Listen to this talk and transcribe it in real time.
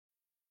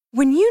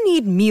When you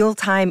need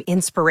mealtime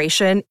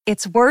inspiration,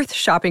 it's worth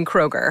shopping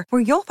Kroger,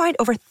 where you'll find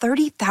over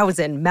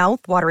 30,000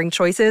 mouth-watering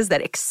choices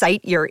that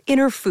excite your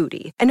inner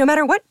foodie. And no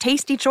matter what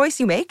tasty choice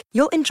you make,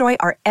 you'll enjoy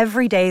our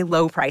everyday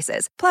low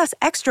prices, plus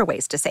extra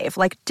ways to save,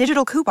 like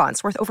digital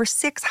coupons worth over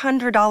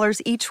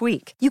 $600 each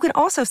week. You can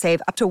also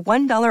save up to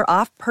 $1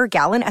 off per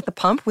gallon at the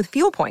pump with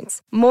fuel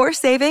points. More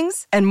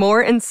savings and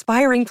more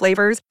inspiring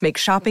flavors make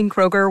shopping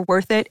Kroger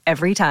worth it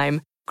every time.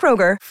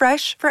 Kroger,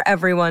 fresh for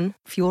everyone.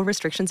 Fuel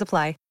restrictions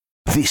apply.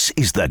 This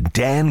is the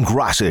Dan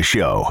Graca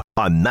Show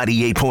on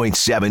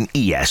 98.7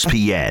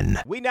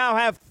 ESPN. We now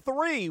have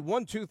 3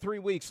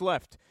 weeks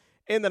left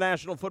in the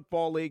National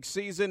Football League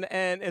season.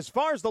 And as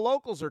far as the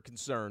locals are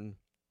concerned,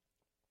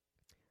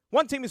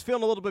 one team is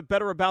feeling a little bit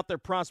better about their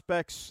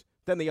prospects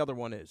than the other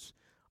one is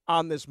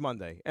on this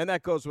Monday. And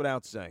that goes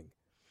without saying.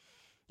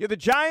 You're the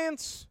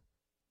Giants.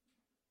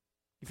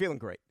 You're feeling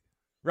great,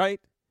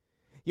 right?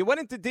 You went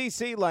into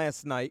D.C.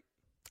 last night.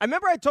 I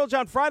remember I told you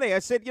on Friday, I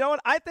said, you know what,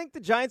 I think the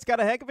Giants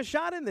got a heck of a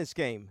shot in this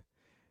game.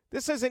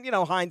 This isn't,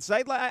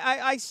 hindsight.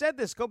 I said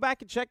this. Go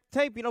back and check the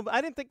tape. I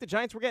didn't think the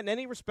Giants were getting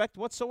any respect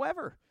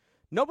whatsoever.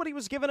 Nobody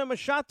was giving them a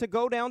shot to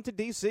go down to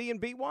D.C.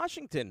 and beat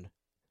Washington.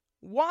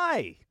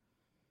 Why?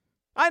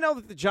 I know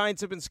that the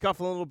Giants have been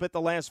scuffling a little bit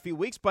the last few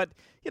weeks, but,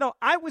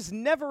 I was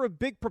never a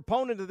big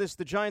proponent of this.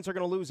 The Giants are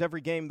going to lose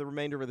every game the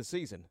remainder of the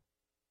season.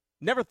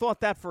 Never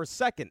thought that for a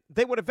second.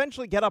 They would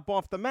eventually get up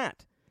off the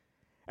mat.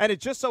 And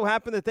it just so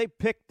happened that they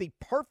picked the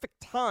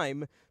perfect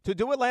time to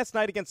do it last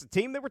night against a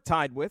team they were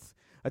tied with,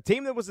 a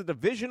team that was a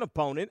division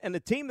opponent, and a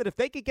team that if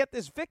they could get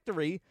this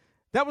victory,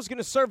 that was going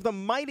to serve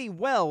them mighty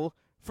well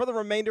for the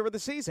remainder of the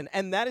season.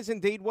 And that is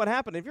indeed what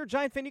happened. If you're a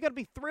Giant fan, you got to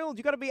be thrilled.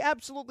 You got to be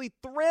absolutely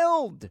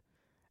thrilled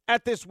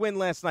at this win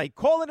last night.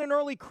 Call it an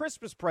early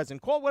Christmas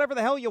present. Call it whatever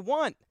the hell you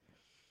want.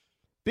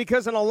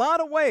 Because in a lot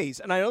of ways,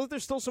 and I know that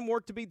there's still some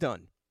work to be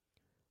done,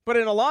 but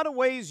in a lot of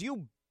ways,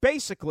 you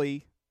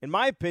basically, in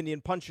my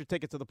opinion, punch your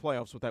ticket to the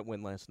playoffs with that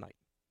win last night.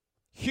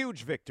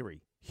 Huge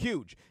victory.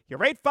 Huge. You're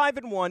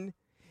 8-5-1.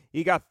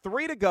 You got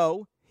 3 to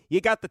go. You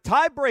got the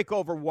tiebreak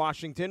over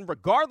Washington,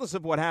 regardless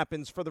of what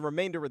happens for the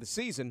remainder of the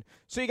season.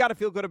 So you got to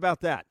feel good about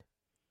that.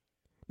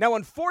 Now,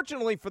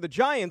 unfortunately for the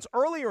Giants,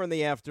 earlier in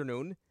the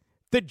afternoon,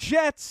 the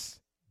Jets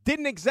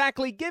didn't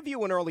exactly give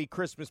you an early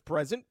Christmas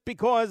present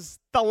because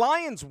the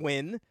Lions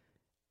win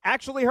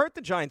actually hurt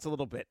the Giants a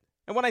little bit.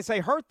 And when I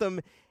say hurt them,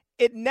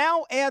 it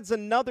now adds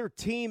another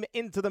team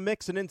into the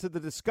mix and into the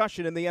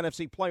discussion in the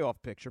NFC playoff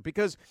picture.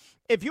 Because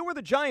if you were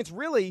the Giants,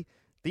 really,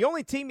 the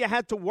only team you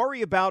had to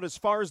worry about as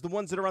far as the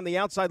ones that are on the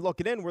outside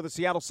looking in were the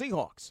Seattle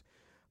Seahawks.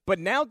 But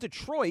now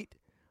Detroit,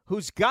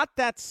 who's got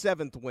that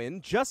 7th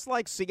win, just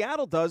like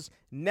Seattle does,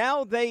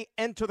 now they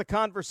enter the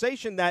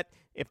conversation that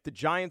if the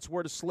Giants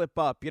were to slip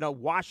up,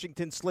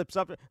 Washington slips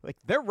up, like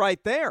they're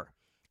right there.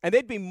 And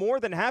they'd be more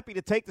than happy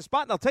to take the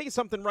spot. And I'll tell you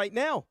something right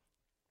now.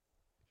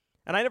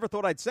 And I never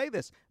thought I'd say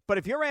this, but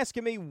if you're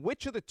asking me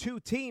which of the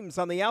 2 teams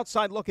on the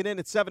outside looking in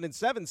at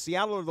 7-7,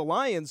 Seattle or the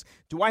Lions,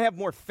 do I have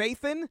more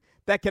faith in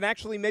that can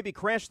actually maybe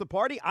crash the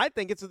party? I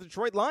think it's the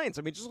Detroit Lions.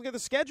 I mean, just look at the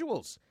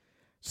schedules.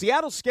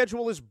 Seattle's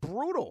schedule is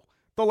brutal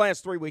the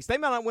last 3 weeks. They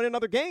might not win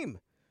another game.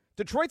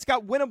 Detroit's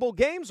got winnable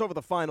games over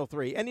the final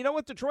 3. And you know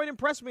what? Detroit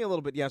impressed me a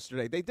little bit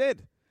yesterday. They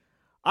did.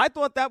 I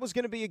thought that was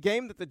going to be a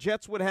game that the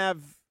Jets would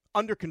have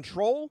under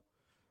control.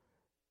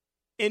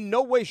 In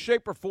no way,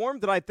 shape, or form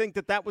did I think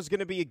that that was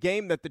going to be a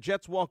game that the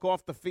Jets walk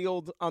off the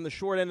field on the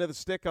short end of the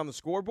stick on the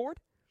scoreboard.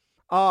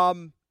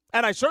 And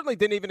I certainly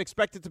didn't even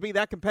expect it to be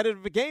that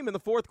competitive a game in the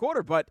fourth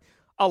quarter. But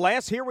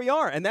alas, here we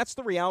are, and that's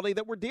the reality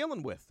that we're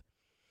dealing with.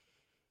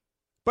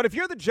 But if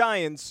you're the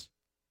Giants,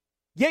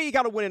 you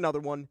got to win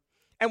another one.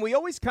 And we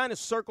always kind of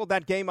circled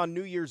that game on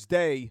New Year's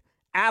Day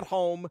at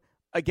home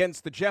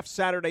against the Jeff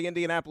Saturday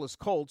Indianapolis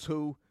Colts,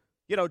 who,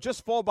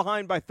 just fall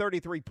behind by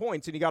 33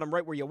 points, and you got them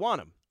right where you want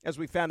them, as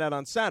we found out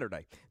on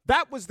Saturday.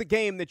 That was the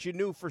game that you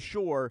knew for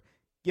sure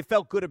you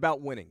felt good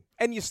about winning.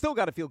 And you still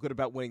got to feel good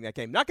about winning that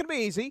game. Not going to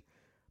be easy,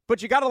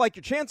 but you got to like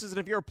your chances. And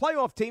if you're a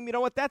playoff team, you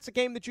know what? That's a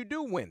game that you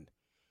do win,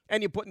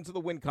 and you put into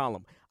the win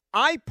column.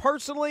 I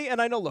personally,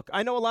 and I know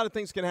a lot of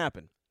things can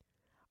happen.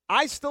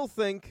 I still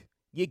think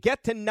you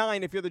get to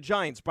 9 if you're the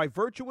Giants by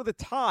virtue of the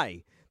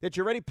tie that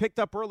you already picked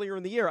up earlier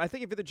in the year. I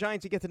think if you're the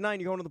Giants, you get to 9,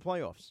 you're going to the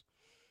playoffs.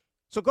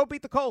 So go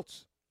beat the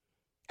Colts.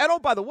 And, oh,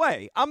 by the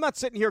way, I'm not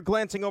sitting here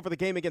glancing over the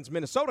game against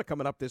Minnesota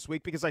coming up this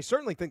week because I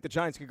certainly think the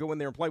Giants could go in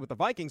there and play with the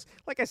Vikings.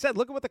 Like I said,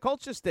 look at what the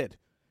Colts just did.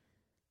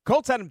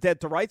 Colts had them dead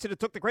to rights, and it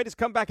took the greatest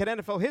comeback in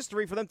NFL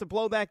history for them to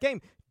blow that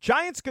game.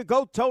 Giants could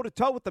go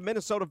toe-to-toe with the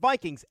Minnesota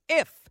Vikings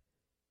if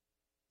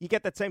you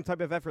get that same type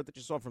of effort that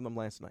you saw from them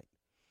last night.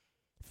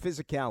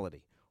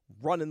 Physicality,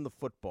 running the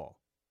football,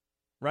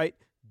 right?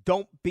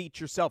 Don't beat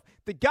yourself.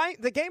 The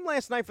game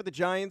last night for the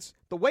Giants,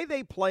 the way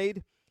they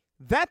played,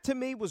 that to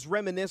me was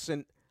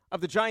reminiscent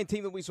of the Giant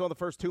team that we saw the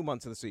first 2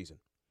 months of the season.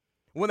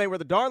 When they were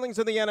the darlings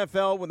of the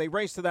NFL, when they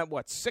raced to that,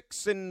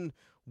 6-1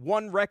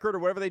 record or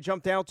whatever they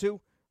jumped out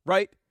to,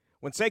 right?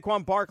 When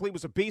Saquon Barkley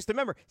was a beast.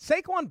 Remember,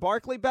 Saquon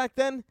Barkley back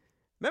then,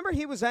 remember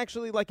he was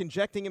actually like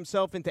injecting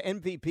himself into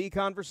MVP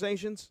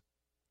conversations?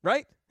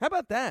 right? How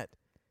about that?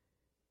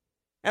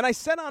 And I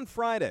said on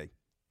Friday,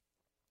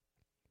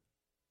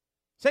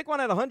 Saquon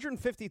had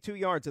 152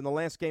 yards in the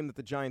last game that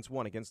the Giants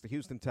won against the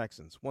Houston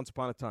Texans once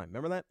upon a time.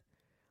 Remember that?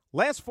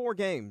 Last 4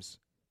 games,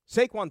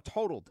 Saquon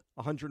totaled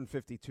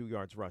 152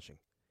 yards rushing.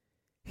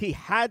 He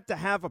had to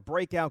have a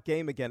breakout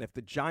game again if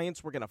the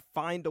Giants were going to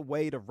find a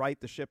way to right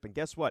the ship. And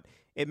guess what?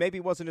 It maybe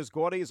wasn't as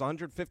gaudy as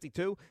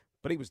 152,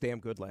 but he was damn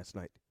good last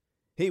night.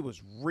 He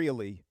was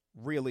really,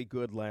 really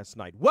good last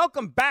night.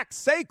 Welcome back,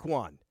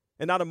 Saquon,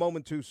 and not a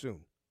moment too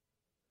soon.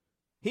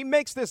 He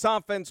makes this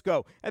offense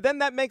go, and then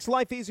that makes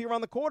life easier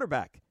on the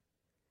quarterback.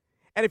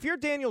 And if you're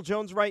Daniel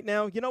Jones right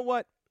now, you know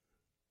what?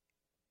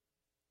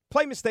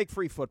 Play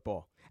mistake-free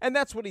football. And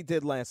that's what he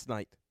did last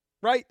night,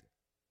 right?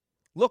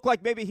 Looked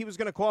like maybe he was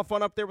going to cough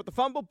one up there with the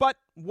fumble, but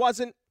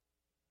wasn't.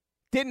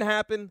 Didn't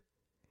happen.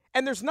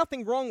 And there's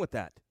nothing wrong with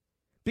that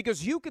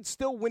because you could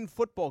still win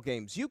football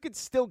games. You could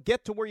still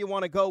get to where you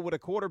want to go with a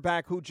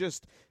quarterback who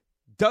just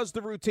does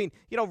the routine.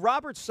 You know,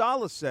 Robert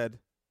Saleh said,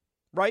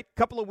 right, a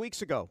couple of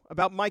weeks ago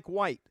about Mike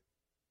White.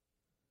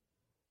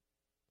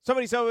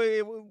 Somebody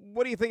said,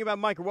 what do you think about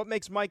Mike, or what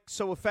makes Mike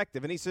so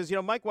effective? And he says,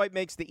 Mike White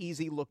makes the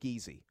easy look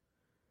easy.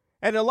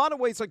 And in a lot of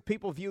ways, like,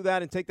 people view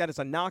that and take that as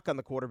a knock on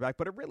the quarterback,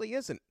 but it really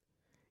isn't.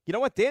 You know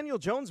what? Daniel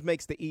Jones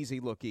makes the easy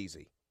look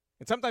easy.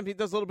 And sometimes he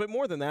does a little bit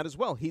more than that as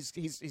well.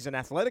 He's an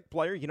athletic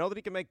player. You know that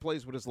he can make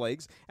plays with his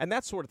legs and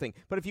that sort of thing.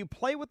 But if you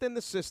play within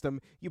the system,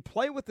 you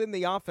play within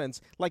the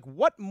offense, like,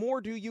 what more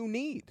do you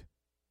need?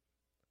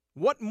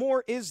 What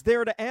more is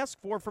there to ask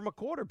for from a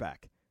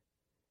quarterback?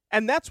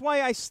 And that's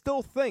why I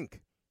still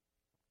think,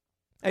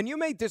 and you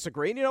may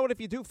disagree, and you know what,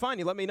 if you do, fine,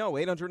 you let me know,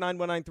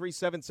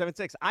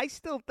 800-919-3776. I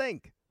still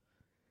think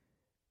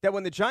that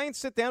when the Giants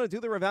sit down and do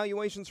their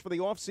evaluations for the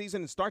offseason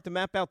and start to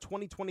map out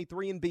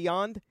 2023 and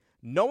beyond,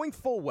 knowing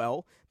full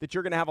well that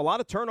you're going to have a lot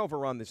of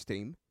turnover on this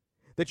team,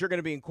 that you're going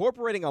to be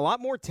incorporating a lot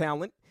more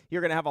talent,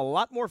 you're going to have a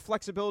lot more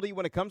flexibility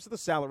when it comes to the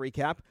salary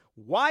cap,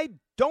 why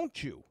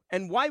don't you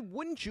and why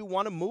wouldn't you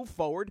want to move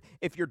forward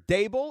if you're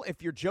Dable,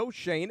 if you're Joe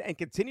Schoen, and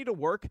continue to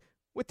work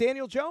with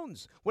Daniel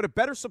Jones, with a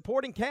better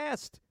supporting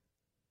cast?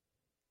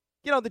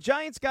 You know, the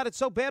Giants got it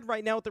so bad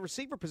right now at the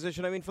receiver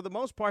position. I mean, for the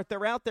most part,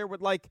 they're out there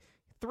with, like,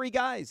 3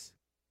 guys.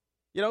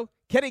 You know,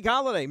 Kenny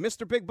Golladay,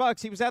 Mr. Big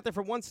Bucks, he was out there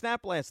for 1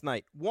 snap last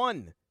night.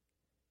 1.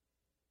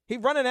 He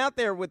running out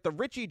there with the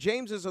Richie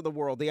Jameses of the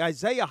world, the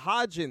Isaiah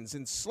Hodgins,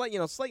 and Slayton. You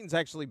know, Slayton's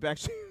actually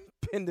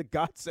been the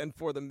godsend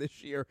for them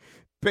this year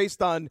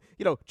based on,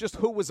 just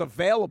who was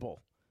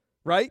available,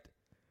 right?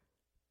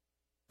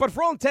 But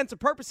for all intents and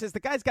purposes, the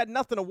guy's got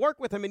nothing to work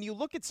with him. And you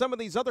look at some of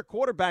these other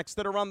quarterbacks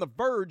that are on the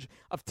verge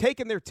of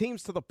taking their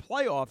teams to the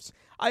playoffs.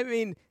 I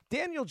mean,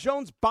 Daniel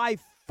Jones by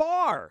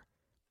far,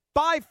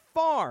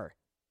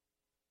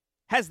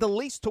 has the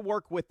least to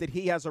work with that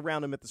he has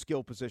around him at the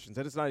skill positions.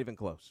 And it's not even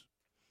close.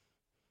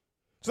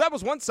 So that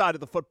was one side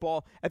of the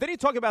football. And then you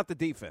talk about the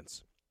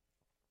defense,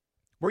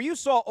 where you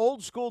saw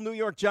old school New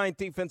York Giant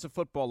defensive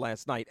football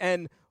last night.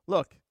 And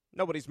look,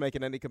 nobody's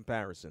making any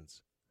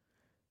comparisons.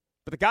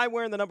 But the guy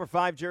wearing the number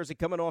 5 jersey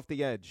coming off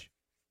the edge,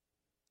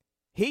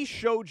 he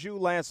showed you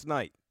last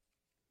night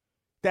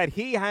that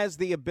he has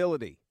the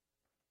ability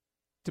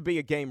to be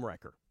a game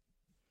wrecker.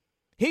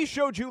 He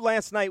showed you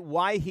last night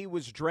why he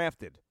was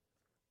drafted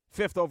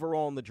 5th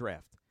overall in the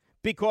draft,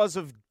 because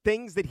of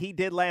things that he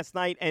did last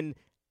night and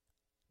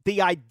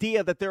the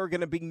idea that there are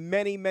going to be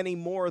many, many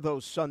more of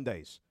those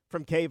Sundays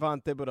from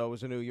Kayvon Thibodeau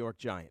as a New York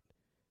Giant.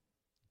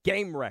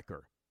 Game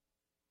wrecker.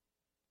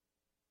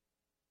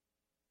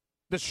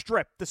 The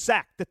strip, the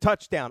sack, the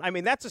touchdown. I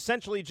mean, that's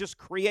essentially just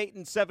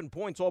creating 7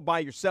 points all by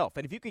yourself.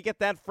 And if you could get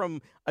that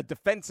from a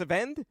defensive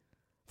end,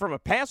 from a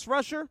pass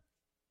rusher,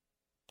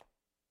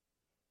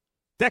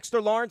 Dexter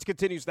Lawrence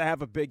continues to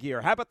have a big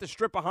year. How about the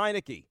strip of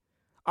Heineke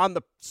on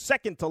the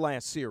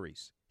second-to-last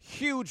series?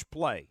 Huge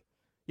play.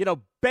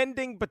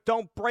 Bending but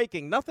don't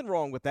breaking. Nothing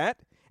wrong with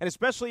that. And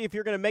especially if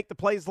you're going to make the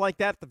plays like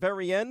that at the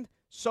very end,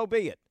 so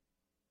be it.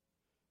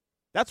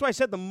 That's why I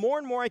said the more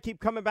and more I keep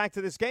coming back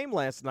to this game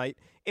last night,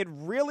 it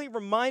really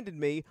reminded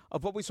me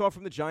of what we saw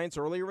from the Giants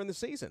earlier in the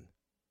season.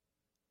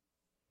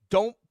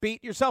 Don't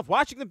beat yourself.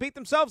 Washington beat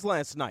themselves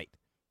last night.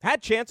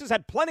 Had chances,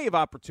 had plenty of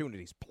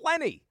opportunities.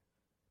 Plenty.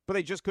 But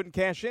they just couldn't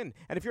cash in.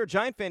 And if you're a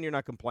Giant fan, you're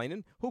not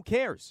complaining. Who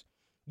cares?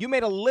 You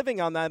made a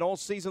living on that all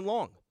season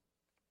long.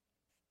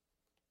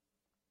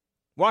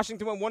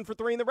 Washington went 1 for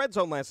 3 in the red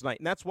zone last night.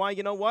 And that's why,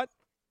 you know what?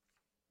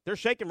 They're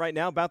shaking right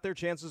now about their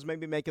chances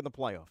maybe making the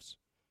playoffs.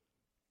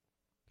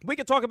 We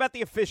could talk about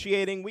the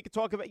officiating. We could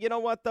talk about, you know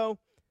what, though?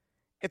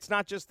 It's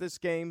not just this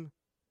game.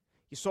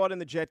 You saw it in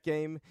the Jet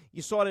game.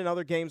 You saw it in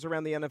other games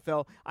around the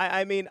NFL.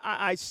 I mean,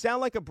 I sound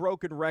like a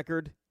broken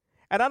record,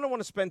 and I don't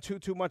want to spend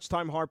too much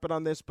time harping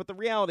on this, but the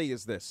reality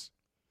is this.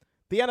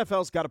 The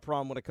NFL's got a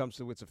problem when it comes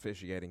to its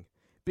officiating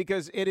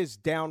because it is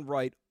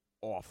downright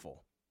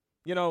awful.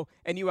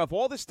 And you have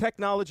all this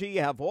technology,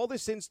 you have all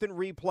this instant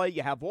replay,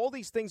 you have all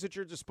these things at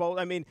your disposal.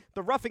 I mean,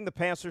 the roughing the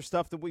passer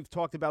stuff that we've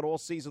talked about all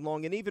season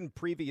long and even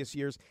previous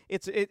years,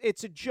 it's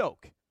a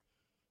joke.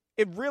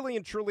 It really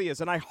and truly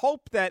is. And I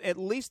hope that at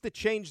least the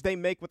change they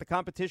make with the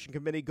competition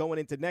committee going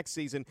into next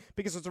season,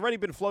 because it's already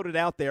been floated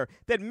out there,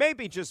 that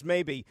maybe, just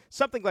maybe,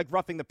 something like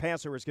roughing the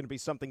passer is going to be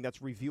something that's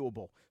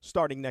reviewable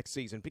starting next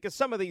season. Because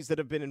some of these that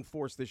have been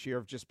enforced this year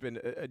have just been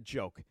a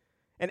joke,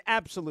 an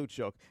absolute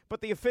joke.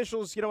 But the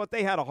officials, you know what,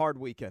 they had a hard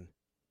weekend.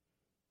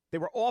 They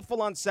were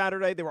awful on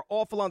Saturday. They were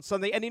awful on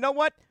Sunday. And you know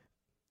what?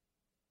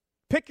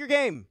 Pick your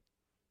game.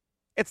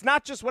 It's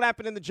not just what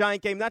happened in the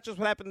Giant game, not just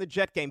what happened in the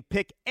Jet game.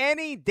 Pick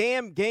any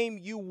damn game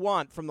you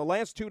want from the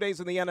last 2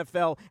 days in the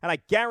NFL, and I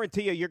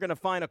guarantee you're going to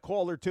find a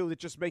call or two that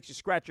just makes you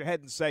scratch your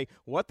head and say,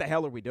 what the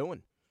hell are we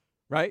doing?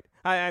 Right?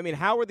 I mean,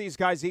 how are these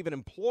guys even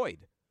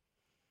employed?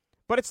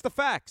 But it's the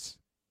facts.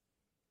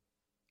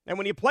 And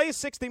when you play a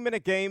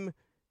 60-minute game,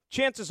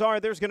 chances are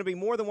there's going to be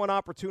more than one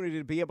opportunity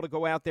to be able to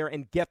go out there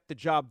and get the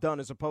job done,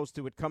 as opposed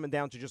to it coming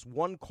down to just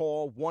one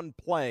call, one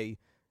play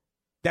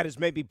that is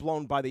maybe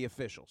blown by the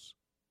officials.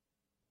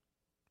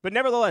 But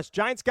nevertheless,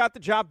 Giants got the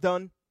job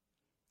done,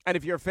 and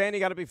if you're a fan, you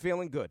got to be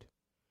feeling good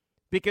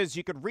because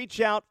you could reach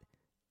out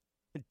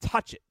and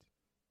touch it.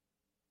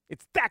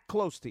 It's that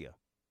close to you.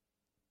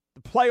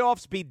 The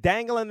playoffs be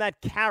dangling that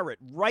carrot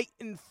right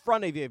in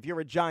front of you if you're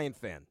a Giant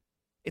fan.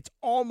 It's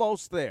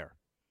almost there.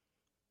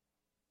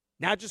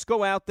 Now just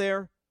go out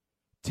there,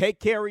 take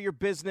care of your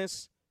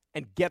business,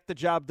 and get the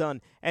job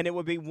done. And it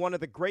would be one of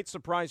the great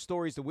surprise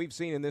stories that we've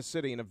seen in this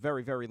city in a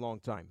very, very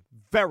long time.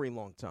 Very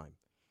long time.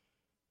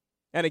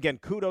 And again,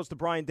 kudos to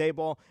Brian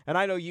Daboll. And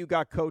I know you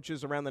got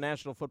coaches around the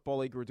National Football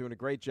League who are doing a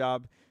great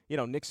job. You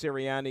know, Nick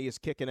Sirianni is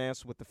kicking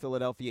ass with the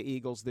Philadelphia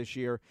Eagles this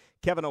year.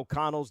 Kevin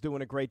O'Connell's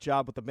doing a great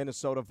job with the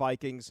Minnesota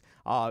Vikings.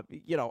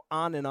 You know,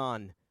 on and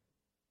on.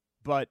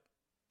 But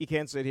you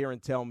can't sit here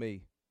and tell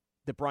me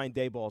that Brian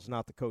Daboll is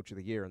not the coach of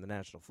the year in the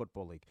National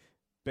Football League,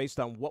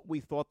 based on what we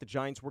thought the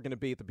Giants were going to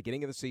be at the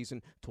beginning of the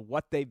season to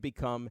what they've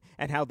become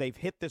and how they've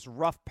hit this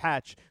rough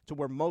patch to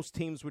where most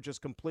teams would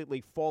just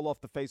completely fall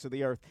off the face of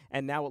the earth,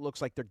 and now it looks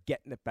like they're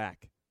getting it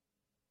back.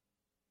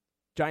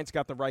 Giants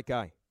got the right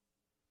guy.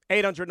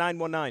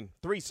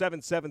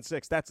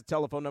 800-919-3776. That's the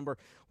telephone number.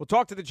 We'll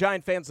talk to the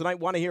Giant fans tonight.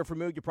 Want to hear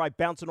from you. You're probably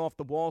bouncing off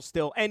the wall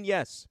still. And,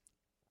 yes,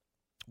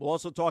 we'll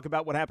also talk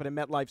about what happened in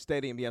MetLife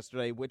Stadium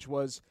yesterday, which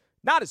was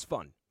not as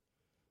fun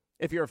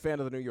if you're a fan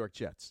of the New York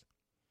Jets.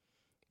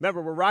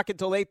 Remember, we're rocking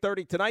till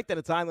 8:30 tonight. Then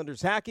it's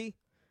Islanders Hacky.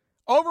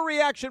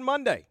 Overreaction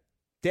Monday.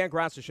 Dan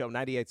Graca Show,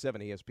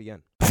 98.7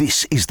 ESPN.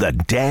 This is the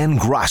Dan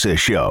Graca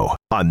Show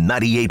on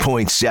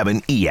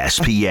 98.7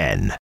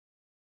 ESPN.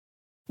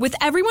 With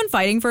everyone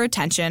fighting for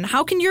attention,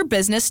 how can your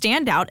business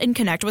stand out and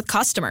connect with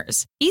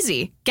customers?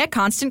 Easy. Get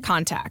Constant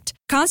Contact.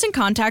 Constant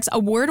Contact's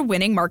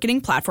award-winning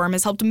marketing platform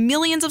has helped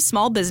millions of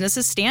small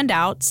businesses stand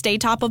out, stay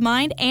top of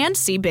mind, and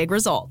see big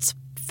results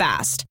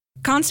fast.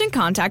 Constant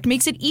Contact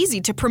makes it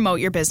easy to promote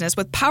your business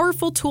with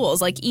powerful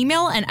tools like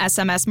email and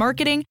SMS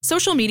marketing,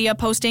 social media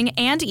posting,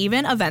 and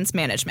even events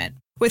management.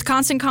 With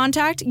Constant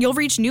Contact, you'll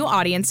reach new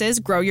audiences,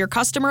 grow your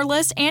customer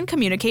list, and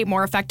communicate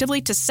more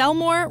effectively to sell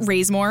more,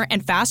 raise more,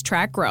 and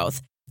fast-track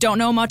growth. Don't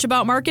know much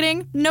about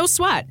marketing? No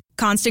sweat.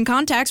 Constant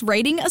Contact's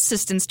writing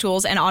assistance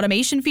tools and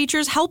automation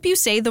features help you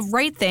say the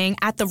right thing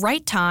at the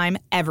right time,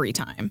 every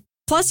time.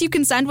 Plus, you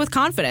can send with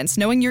confidence,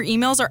 knowing your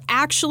emails are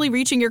actually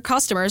reaching your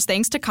customers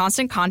thanks to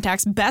Constant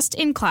Contact's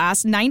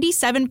best-in-class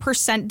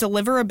 97%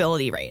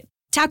 deliverability rate.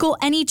 Tackle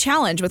any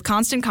challenge with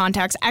Constant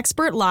Contact's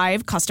expert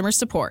live customer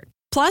support.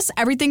 Plus,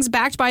 everything's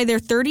backed by their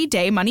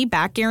 30-day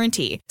money-back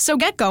guarantee. So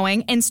get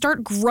going and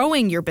start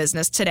growing your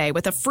business today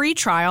with a free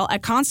trial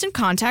at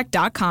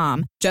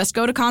ConstantContact.com. Just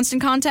go to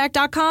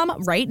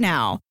ConstantContact.com right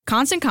now.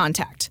 Constant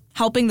Contact,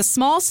 helping the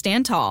small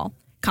stand tall.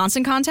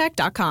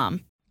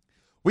 ConstantContact.com.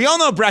 We all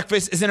know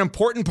breakfast is an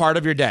important part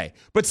of your day,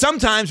 but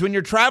sometimes when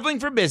you're traveling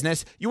for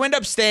business, you end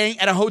up staying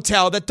at a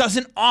hotel that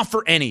doesn't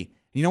offer any.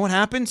 You know what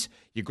happens?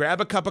 You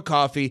grab a cup of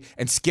coffee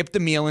and skip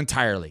the meal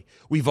entirely.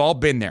 We've all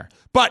been there.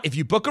 But if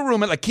you book a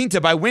room at La Quinta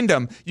by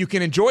Wyndham, you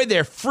can enjoy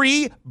their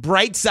free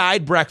Bright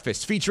Side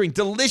breakfast featuring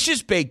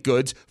delicious baked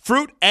goods,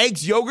 fruit,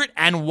 eggs, yogurt,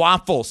 and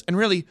waffles. And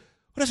really,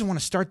 who doesn't want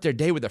to start their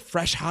day with a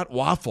fresh, hot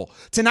waffle?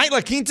 Tonight,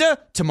 La Quinta,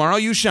 tomorrow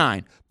you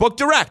shine. Book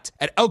direct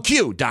at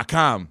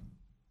LQ.com.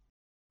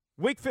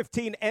 Week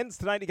 15 ends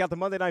tonight. You got the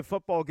Monday Night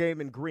Football game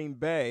in Green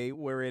Bay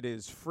where it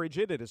is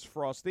frigid, it is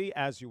frosty,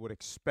 as you would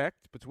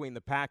expect, between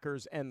the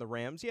Packers and the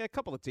Rams. Yeah, a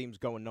couple of teams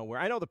going nowhere.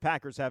 I know the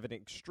Packers have an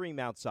extreme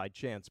outside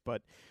chance,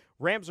 but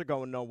Rams are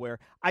going nowhere.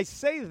 I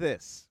say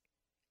this,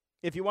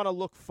 if you want to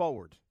look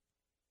forward.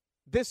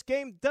 This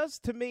game does,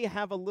 to me,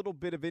 have a little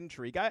bit of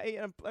intrigue.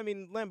 I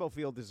mean, Lambeau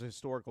Field is a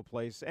historical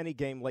place. Any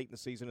game late in the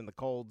season in the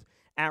cold,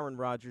 Aaron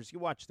Rodgers, you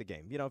watch the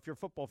game. You know, if you're a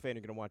football fan,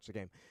 you're going to watch the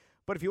game.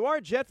 But if you are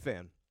a Jet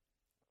fan,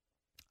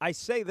 I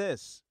say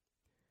this,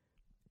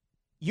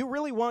 you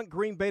really want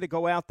Green Bay to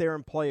go out there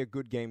and play a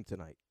good game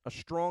tonight, a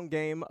strong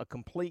game, a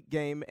complete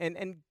game,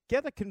 and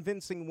get a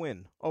convincing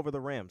win over the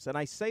Rams. And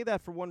I say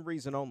that for one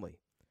reason only.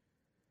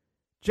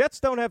 Jets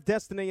don't have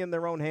destiny in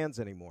their own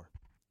hands anymore.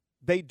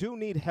 They do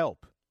need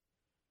help.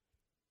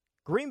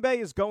 Green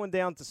Bay is going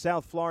down to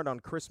South Florida on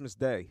Christmas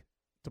Day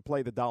to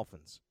play the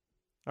Dolphins.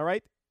 All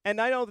right? And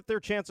I know that their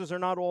chances are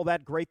not all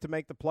that great to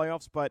make the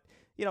playoffs, but,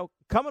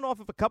 coming off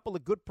of a couple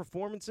of good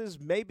performances,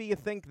 maybe you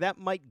think that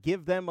might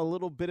give them a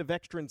little bit of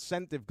extra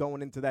incentive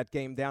going into that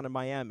game down in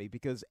Miami,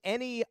 because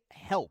any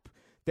help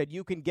that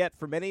you can get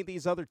from any of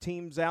these other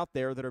teams out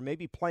there that are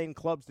maybe playing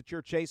clubs that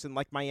you're chasing,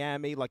 like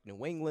Miami, like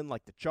New England,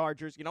 like the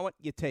Chargers, you know what?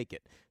 You take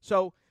it.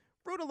 So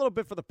root a little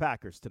bit for the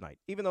Packers tonight,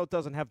 even though it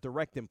doesn't have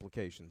direct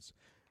implications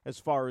as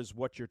far as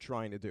what you're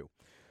trying to do.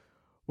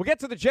 We'll get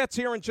to the Jets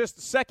here in just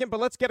a second, but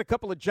let's get a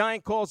couple of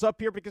Giant calls up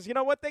here because you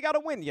know what? They got a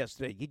win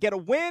yesterday. You get a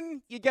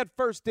win, you get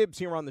first dibs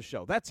here on the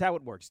show. That's how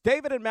it works.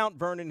 David in Mount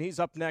Vernon, he's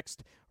up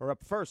next, or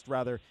up first,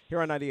 rather, here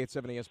on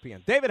 98.7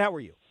 ESPN. David, how are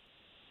you?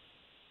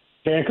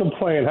 Can't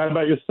complain. How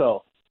about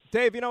yourself?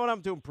 Dave, you know what?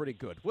 I'm doing pretty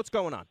good. What's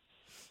going on?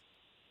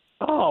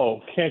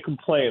 Oh, can't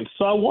complain.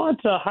 So I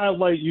want to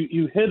highlight,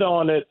 you hit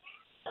on it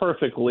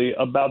perfectly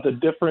about the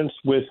difference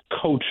with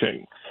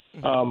coaching.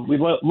 We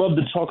love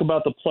to talk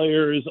about the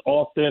players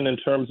often in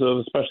terms of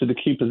especially the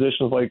key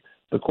positions like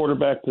the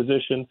quarterback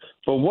position.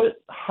 But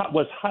what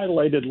was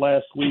highlighted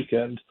last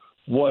weekend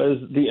was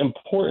the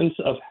importance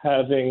of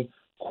having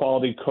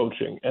quality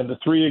coaching. And the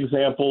three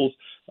examples,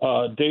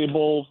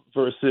 Daboll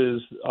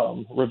versus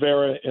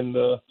Rivera in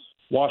the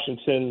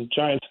Washington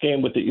Giants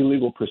game with the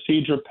illegal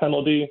procedure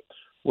penalty,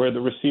 where the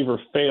receiver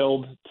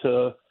failed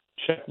to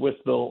check with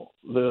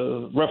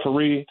the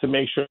referee to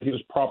make sure he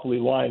was properly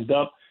lined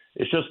up.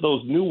 It's just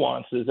those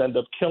nuances end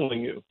up killing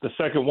you. The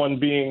second one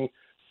being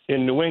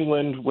in New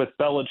England with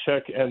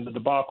Belichick and the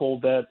debacle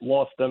that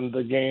lost them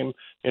the game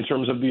in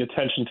terms of the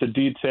attention to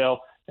detail.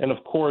 And,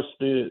 of course,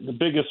 the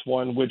biggest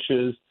one, which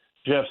is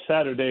Jeff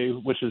Saturday,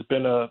 which has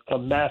been a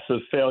massive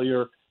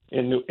failure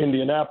in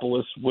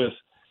Indianapolis with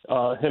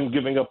him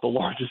giving up the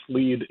largest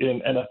lead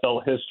in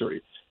NFL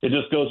history. It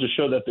just goes to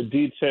show that the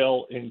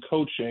detail in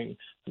coaching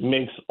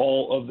makes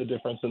all of the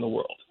difference in the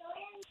world.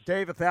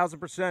 Dave,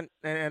 1,000%,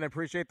 and I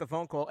appreciate the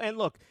phone call. And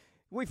look,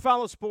 we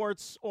follow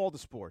sports, all the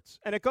sports,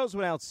 and it goes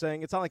without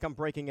saying, it's not like I'm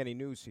breaking any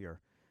news here.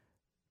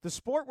 The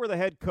sport where the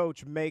head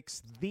coach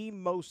makes the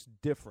most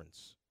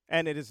difference,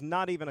 and it is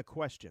not even a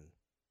question,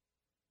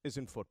 is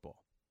in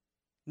football.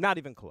 Not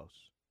even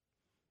close.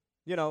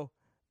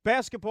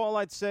 Basketball,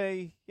 I'd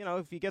say,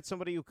 if you get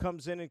somebody who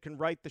comes in and can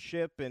right the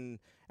ship and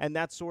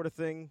that sort of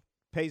thing,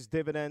 pays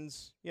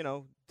dividends,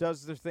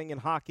 does their thing in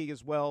hockey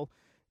as well.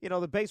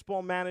 The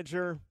baseball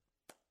manager,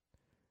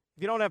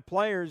 if you don't have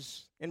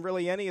players in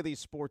really any of these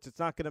sports, it's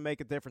not going to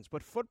make a difference.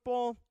 But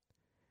football,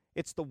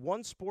 it's the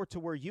one sport to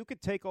where you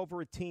could take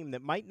over a team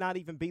that might not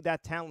even be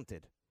that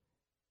talented,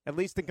 at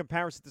least in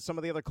comparison to some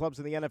of the other clubs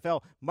in the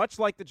NFL, much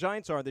like the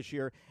Giants are this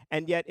year.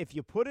 And yet, if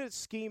you put a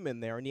scheme in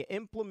there and you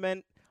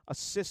implement a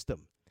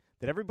system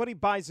that everybody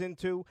buys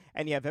into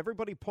and you have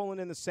everybody pulling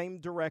in the same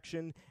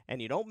direction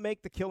and you don't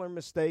make the killer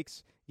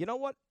mistakes, you know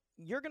what?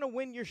 You're going to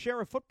win your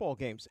share of football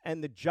games.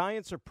 And the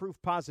Giants are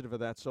proof positive of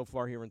that so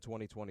far here in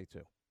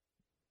 2022.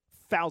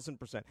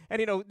 1,000%.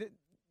 And,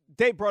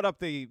 Dave brought up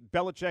the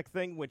Belichick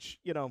thing, which,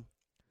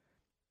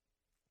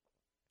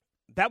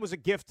 that was a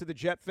gift to the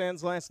Jet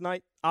fans last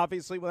night,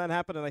 obviously, when that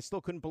happened, and I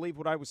still couldn't believe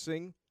what I was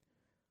seeing.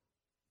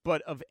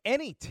 But of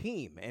any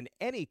team and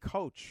any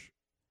coach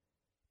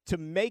to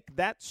make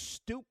that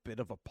stupid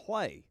of a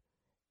play,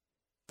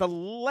 the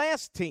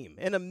last team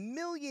in a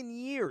million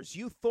years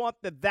you thought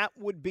that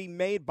would be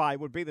made by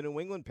would be the New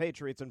England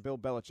Patriots and Bill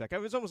Belichick. It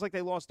was almost like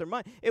they lost their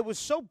mind. It was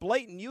so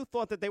blatant you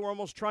thought that they were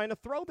almost trying to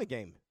throw the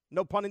game.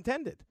 No pun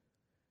intended.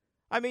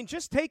 I mean,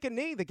 just take a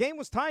knee. The game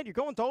was tied. You're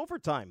going to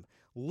overtime.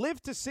 Live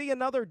to see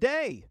another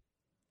day.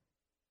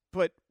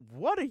 But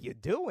what are you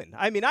doing?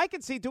 I mean, I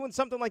can see doing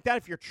something like that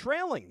if you're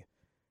trailing.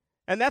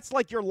 And that's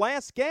like your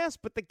last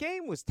gasp, but the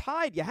game was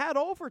tied. You had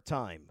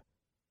overtime.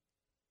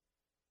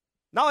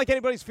 Not like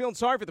anybody's feeling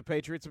sorry for the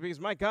Patriots because,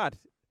 my God,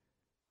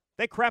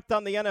 they crapped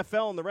on the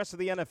NFL and the rest of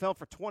the NFL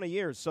for 20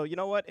 years. So, you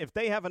know what? If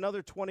they have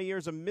another 20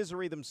 years of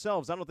misery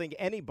themselves, I don't think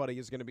anybody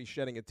is going to be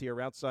shedding a tear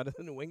outside of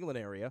the New England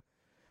area.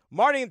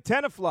 Marty in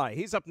Tenafly,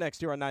 he's up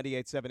next here on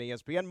 98.7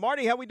 ESPN.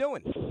 Marty, how we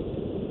doing?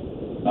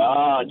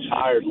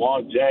 Tired,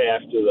 long day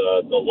after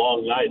the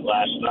long night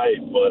last night,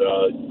 but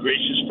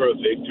gracious for a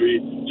victory.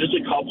 Just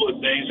a couple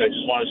of things. I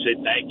just want to say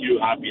thank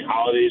you. Happy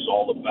holidays,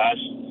 all the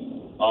best.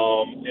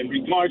 In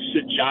regards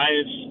to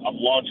Giants, I'm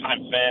a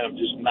longtime fan. I'm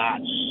just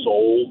not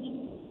sold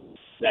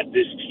that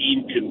this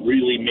team can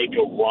really make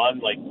a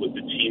run like with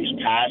the teams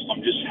past.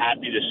 I'm just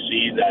happy to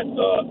see that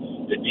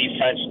the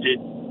defense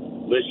did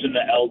listen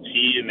to LT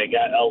and they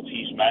got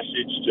LT's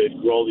message to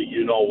grow the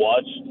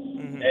you-know-whats.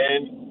 Mm-hmm.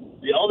 And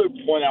the other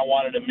point I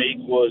wanted to make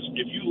was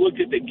if you look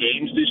at the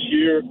games this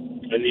year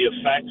and the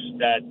effects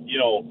that,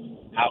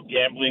 how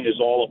gambling is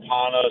all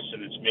upon us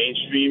and it's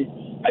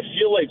mainstream, I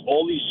feel like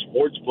all these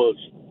sports books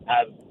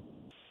have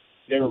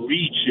their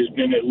reach has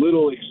been a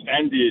little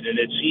extended, and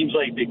it seems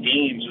like the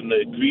games and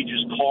the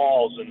egregious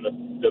calls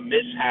and the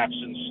mishaps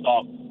and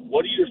stuff.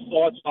 What are your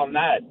thoughts on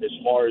that as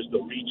far as the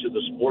reach of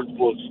the sports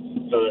books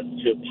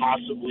to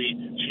possibly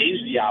change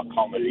the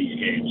outcome of these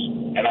games?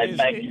 And I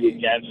thank you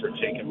again for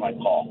taking my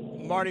call.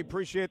 Marty,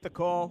 appreciate the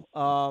call.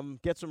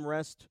 Get some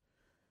rest.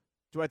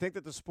 Do I think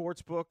that the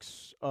sports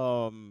books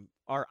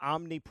are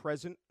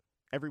omnipresent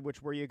every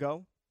which way you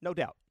go? No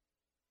doubt.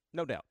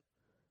 No doubt.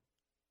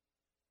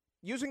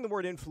 Using the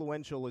word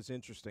influential is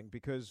interesting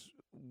because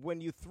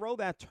when you throw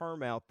that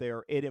term out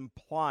there, it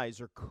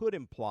implies or could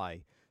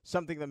imply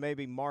something that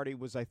maybe Marty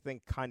was, I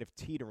think, kind of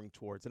teetering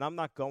towards. And I'm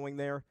not going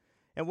there.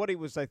 And what he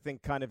was, I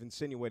think, kind of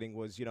insinuating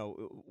was, you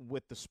know,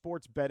 with the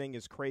sports betting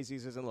as crazy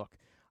as it is, and look,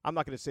 I'm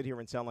not going to sit here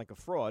and sound like a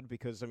fraud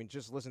because, I mean,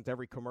 just listen to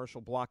every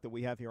commercial block that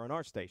we have here on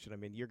our station. I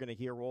mean, you're going to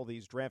hear all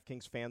these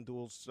DraftKings,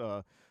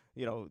 FanDuels,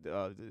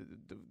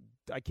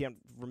 I can't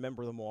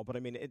remember them all, but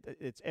I mean,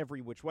 it's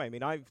every which way. I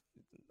mean,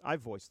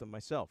 I've voiced them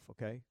myself,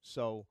 okay?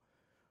 So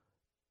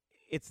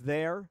it's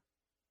there,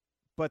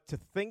 but to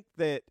think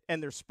that,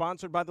 and they're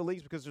sponsored by the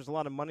leagues because there's a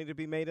lot of money to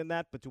be made in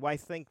that, but do I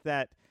think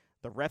that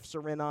the refs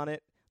are in on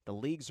it, the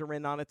leagues are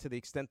in on it to the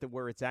extent that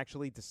where it's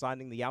actually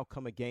deciding the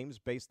outcome of games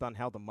based on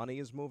how the money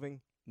is moving?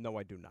 No,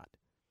 I do not.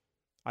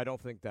 I don't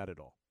think that at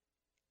all.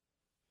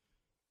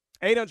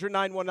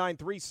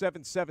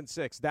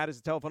 800-919-3776. That is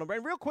the telephone number.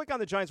 And real quick on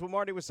the Giants, what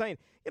Marty was saying,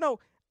 you know,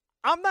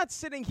 I'm not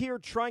sitting here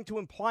trying to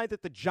imply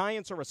that the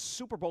Giants are a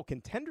Super Bowl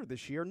contender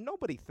this year.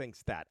 Nobody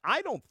thinks that.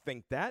 I don't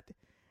think that.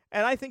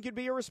 And I think you'd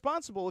be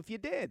irresponsible if you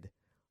did.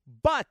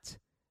 But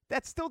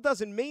that still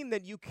doesn't mean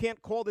that you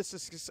can't call this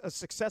a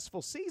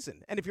successful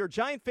season. And if you're a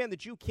Giant fan,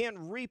 that you can't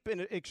reap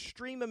an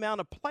extreme amount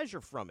of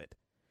pleasure from it.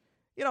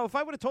 You know, if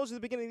I would have told you at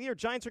the beginning of the year,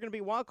 Giants are going to be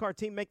a wild card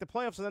team, make the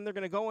playoffs, and then they're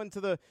going to go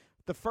into the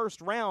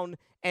first round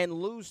and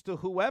lose to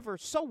whoever,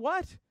 so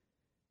what?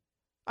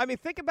 I mean,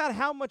 think about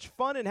how much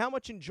fun and how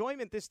much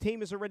enjoyment this team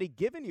has already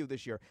given you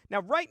this year.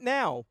 Now, right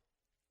now,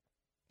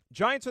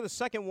 Giants are the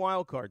second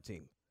wild card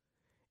team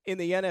in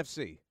the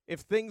NFC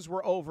if things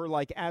were over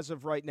like as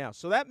of right now.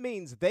 So that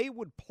means they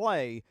would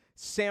play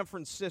San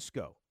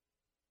Francisco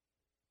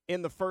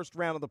in the first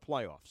round of the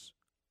playoffs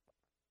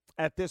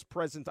at this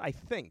present, I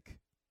think,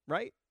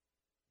 right?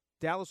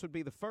 Dallas would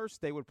be the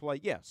first. They would play,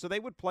 so they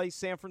would play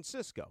San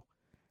Francisco.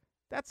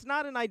 That's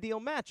not an ideal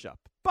matchup.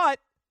 But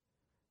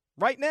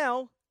right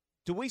now,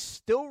 do we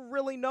still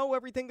really know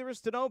everything there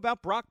is to know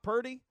about Brock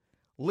Purdy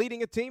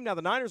leading a team? Now,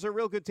 the Niners are a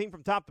real good team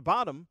from top to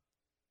bottom.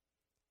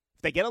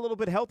 If they get a little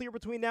bit healthier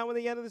between now and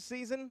the end of the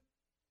season,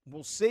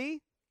 we'll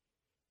see.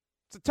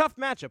 It's a tough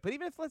matchup. But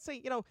even if, let's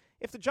say,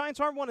 if the Giants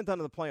aren't one and done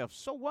in the playoffs,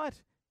 so what?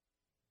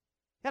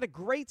 Had a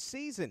great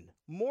season,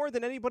 more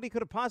than anybody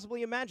could have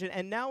possibly imagined.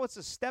 And now it's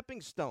a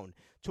stepping stone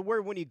to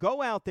where when you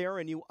go out there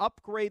and you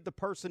upgrade the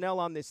personnel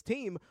on this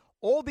team,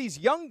 all these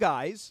young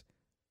guys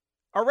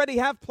already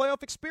have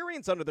playoff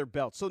experience under their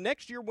belt. So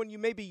next year when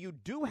you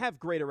do have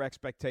greater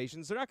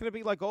expectations, they're not going to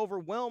be like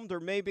overwhelmed or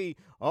maybe,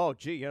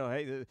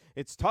 hey,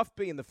 it's tough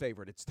being the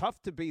favorite. It's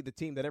tough to be the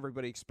team that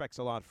everybody expects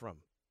a lot from.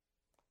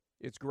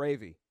 It's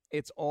gravy.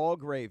 It's all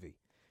gravy.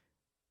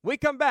 We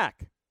come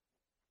back.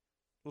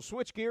 We'll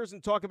switch gears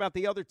and talk about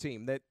the other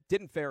team that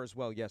didn't fare as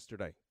well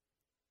yesterday.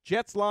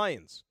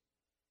 Jets-Lions.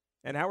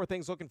 And how are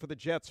things looking for the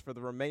Jets for the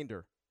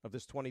remainder of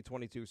this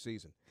 2022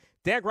 season?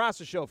 Dan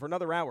Graca Show for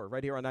another hour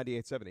right here on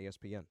 98.7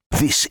 ESPN.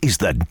 This is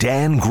the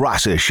Dan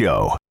Graca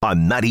Show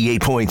on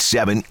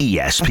 98.7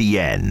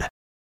 ESPN.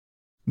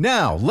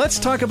 Now, let's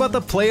talk about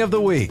the play of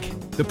the week.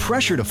 The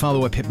pressure to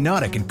follow up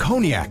Hypnotic and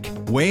Cognac,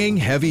 weighing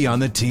heavy on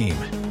the team.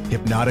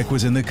 Hypnotic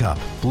was in the cup,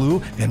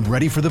 blue, and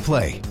ready for the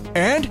play.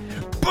 And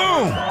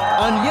boom!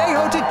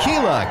 Añejo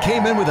Tequila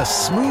came in with a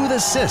smooth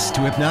assist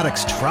to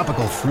Hypnotic's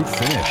tropical fruit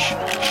finish.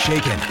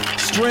 Shaken,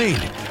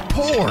 strained,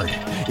 poured.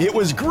 It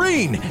was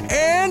green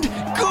and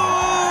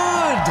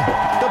good!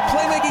 The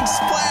playmaking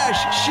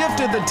splash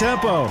shifted the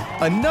tempo.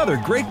 Another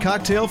great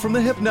cocktail from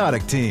the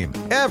Hypnotic team.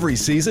 Every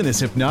season is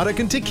Hypnotic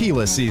and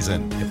Tequila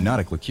season.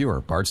 Hypnotic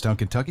Liqueur, Bardstown,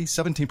 Kentucky,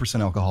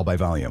 17% alcohol by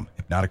volume.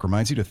 Hypnotic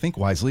reminds you to think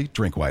wisely,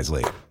 drink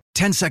wisely.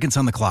 10 seconds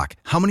on the clock.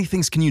 How many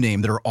things can you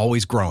name that are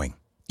always growing?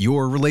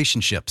 Your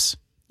relationships,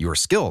 your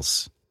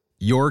skills,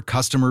 your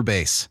customer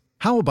base.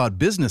 How about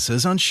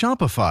businesses on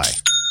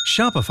Shopify?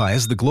 Shopify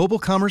is the global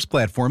commerce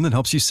platform that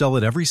helps you sell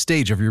at every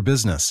stage of your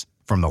business.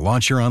 From the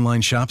launch your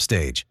online shop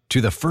stage, to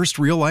the first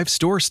real-life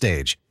store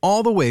stage,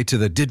 all the way to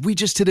the did we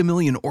just hit a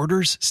million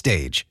orders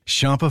stage.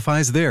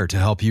 Shopify's there to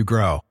help you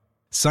grow.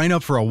 Sign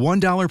up for a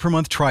 $1 per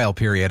month trial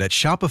period at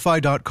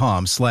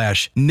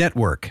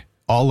shopify.com/network,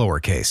 all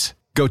lowercase.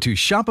 Go to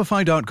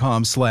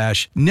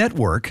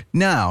shopify.com/network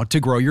now to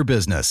grow your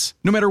business,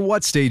 no matter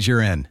what stage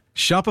you're in.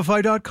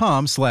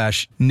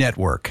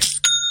 Shopify.com/network.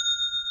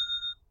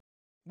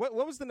 What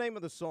was the name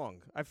of the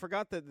song? I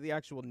forgot the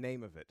actual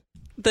name of it.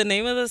 The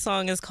name of the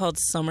song is called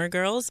Summer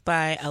Girls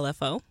by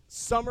LFO.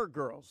 Summer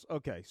Girls.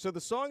 Okay, so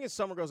the song is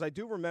Summer Girls. I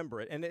do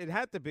remember it, and it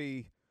had to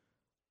be,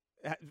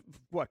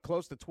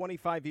 close to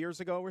 25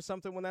 years ago or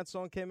something when that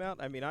song came out?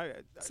 I mean,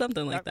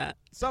 Something like that.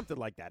 Something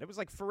like that. It was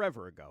like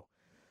forever ago.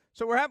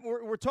 So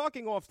we're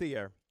talking off the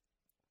air,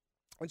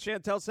 and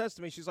Chantel says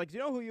to me, she's like, "Do you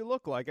know who you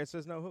look like?" I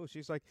says, "No, who?"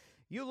 She's like,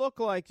 "You look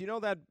like,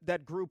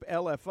 that group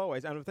LFO."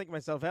 I'm thinking to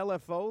myself,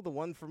 LFO, the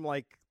one from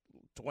like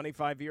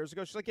 25 years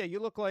ago? She's like, "Yeah, you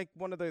look like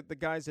one of the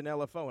guys in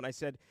LFO." And I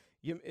said,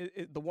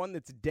 the one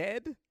that's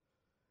dead?"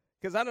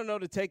 because I don't know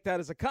to take that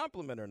as a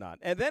compliment or not.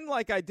 And then,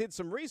 like, I did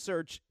some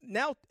research.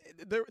 Now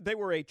they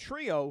were a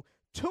trio.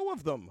 2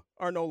 of them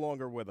are no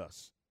longer with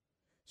us.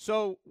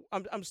 So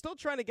I'm still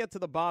trying to get to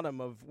the bottom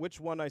of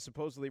which one I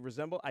supposedly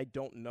resemble. I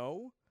don't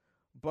know.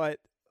 But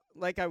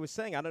like I was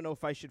saying, I don't know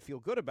if I should feel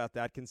good about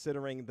that,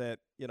 considering that,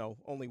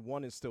 only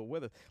one is still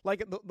with us.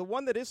 Like, the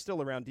one that is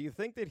still around, do you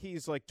think that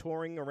he's, like,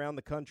 touring around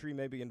the country,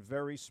 maybe in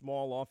very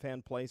small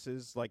offhand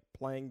places, like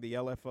playing the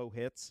LFO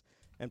hits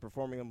and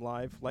performing them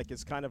live? Like,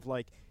 it's kind of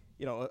like,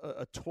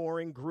 a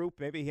touring group.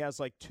 Maybe he has,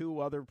 like, 2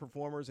 other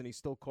performers, and he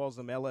still calls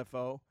them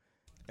LFO,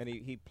 and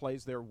he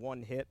plays their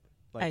one hit.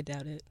 Like, I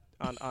doubt it.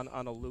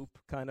 On a loop,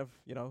 kind of,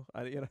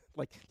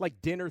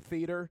 like dinner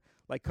theater,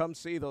 like come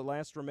see the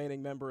last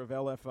remaining member of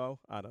LFO.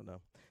 I don't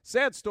know.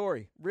 Sad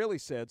story, really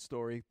sad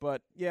story.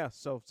 But yeah,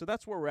 so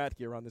that's where we're at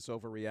here on this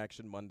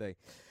Overreaction Monday.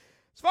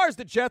 As far as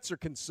the Jets are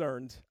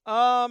concerned,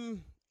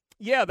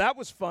 yeah, that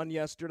was fun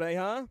yesterday,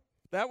 huh?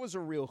 That was a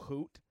real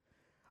hoot.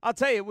 I'll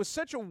tell you, it was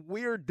such a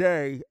weird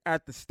day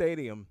at the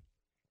stadium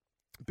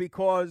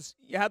because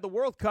you had the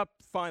World Cup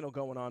final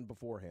going on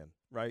beforehand,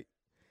 right?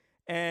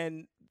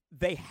 And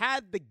they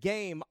had the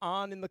game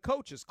on in the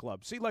coaches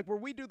club. See, like where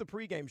we do the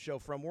pregame show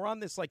from, we're on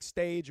this like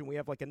stage and we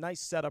have like a nice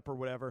setup or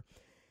whatever.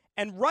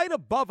 And right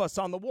above us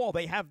on the wall,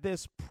 they have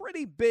this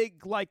pretty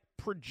big like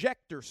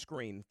projector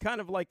screen, kind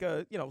of like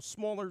a,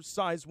 smaller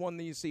size one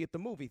that you see at the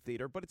movie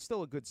theater, but it's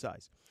still a good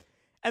size.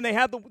 And they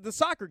had the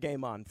soccer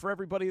game on for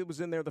everybody that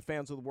was in there, the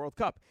fans of the World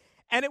Cup.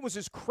 And it was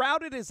as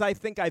crowded as I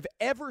think I've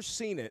ever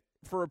seen it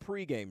for a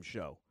pregame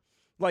show,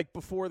 like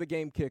before the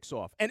game kicks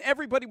off. And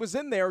everybody was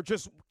in there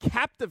just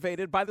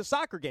captivated by the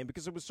soccer game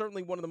because it was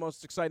certainly one of the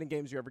most exciting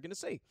games you're ever going to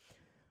see.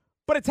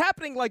 But it's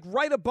happening like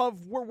right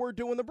above where we're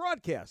doing the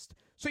broadcast.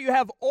 So you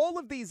have all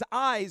of these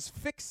eyes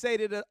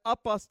fixated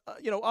up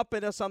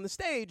at us on the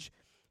stage.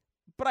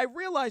 But I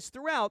realized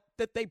throughout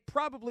that they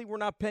probably were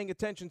not paying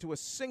attention to a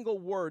single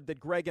word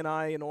that Greg and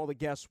I and all the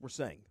guests were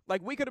saying.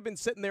 Like, we could have been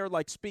sitting there,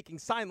 like, speaking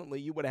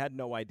silently. You would have had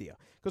no idea.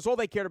 Because all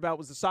they cared about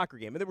was the soccer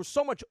game. And there was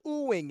so much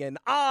oohing and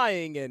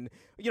eyeing and,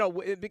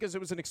 because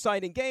it was an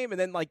exciting game. And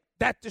then, like,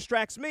 that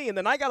distracts me. And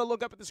then I got to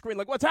look up at the screen,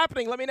 like, what's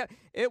happening? Let me know.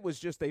 It was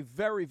just a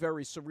very,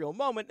 very surreal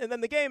moment. And then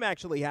the game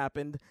actually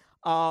happened.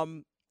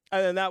 And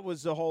then that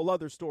was a whole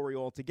other story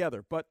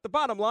altogether. But the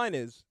bottom line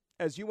is,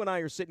 as you and I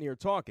are sitting here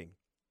talking,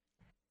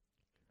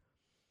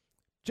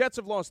 Jets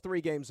have lost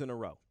 3 games in a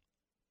row.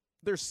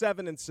 They're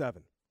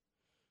 7-7.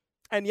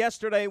 And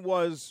yesterday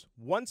was,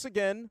 once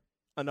again,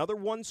 another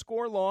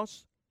one-score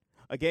loss,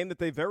 a game that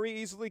they very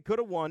easily could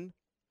have won.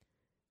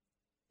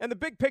 And the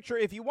big picture,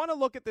 if you want to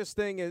look at this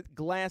thing as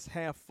glass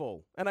half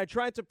full, and I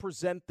tried to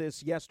present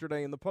this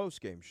yesterday in the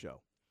postgame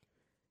show,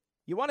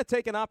 you want to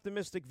take an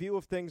optimistic view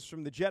of things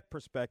from the Jet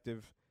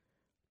perspective,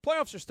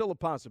 playoffs are still a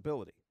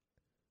possibility.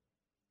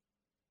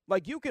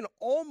 Like, you can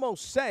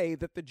almost say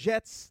that the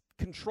Jets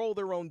control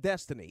their own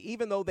destiny,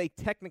 even though they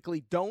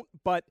technically don't.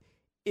 But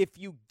if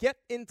you get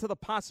into the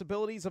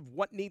possibilities of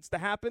what needs to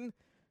happen,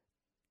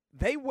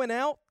 they win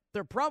out,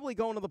 they're probably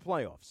going to the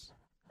playoffs.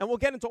 And we'll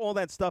get into all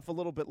that stuff a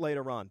little bit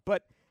later on.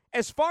 But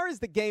as far as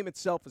the game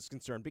itself is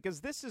concerned,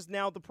 because this is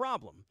now the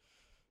problem,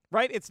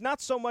 right? It's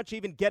not so much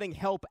even getting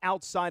help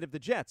outside of the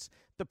Jets.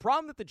 The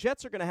problem that the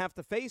Jets are going to have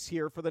to face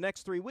here for the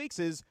next 3 weeks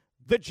is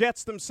the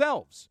Jets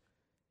themselves.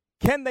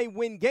 Can they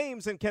win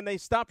games, and can they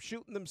stop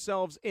shooting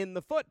themselves in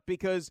the foot?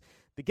 Because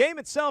the game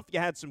itself, you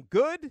had some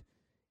good,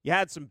 you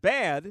had some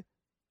bad,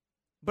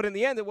 but in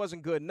the end, it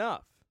wasn't good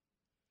enough.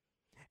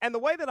 And the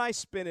way that I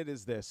spin it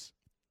is this,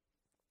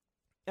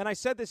 and I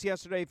said this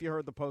yesterday if you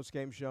heard the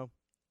postgame show.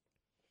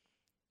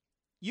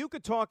 You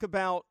could talk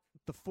about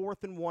the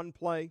 4th and 1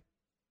 play.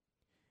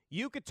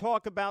 You could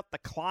talk about the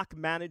clock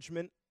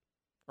management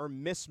or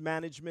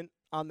mismanagement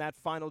on that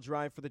final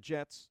drive for the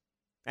Jets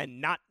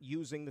and not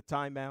using the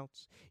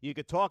timeouts. You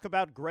could talk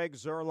about Greg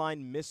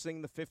Zuerlein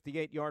missing the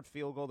 58-yard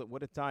field goal that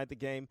would have tied the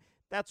game.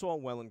 That's all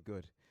well and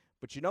good.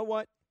 But you know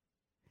what?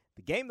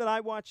 The game that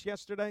I watched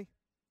yesterday,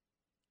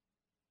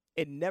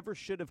 it never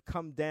should have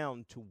come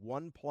down to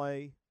one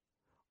play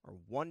or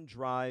one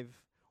drive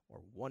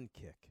or one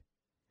kick.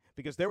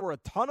 Because there were a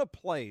ton of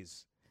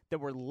plays that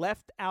were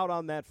left out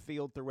on that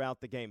field throughout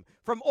the game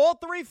from all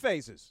 3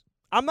 phases.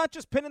 I'm not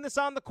just pinning this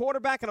on the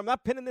quarterback, and I'm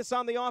not pinning this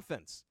on the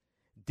offense.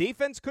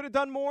 Defense could have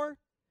done more.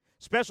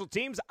 Special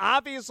teams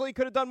obviously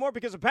could have done more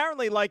because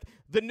apparently, like,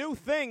 the new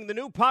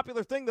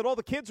popular thing that all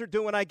the kids are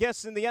doing, I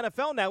guess, in the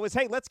NFL now is,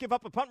 hey, let's give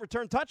up a punt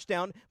return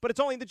touchdown, but it's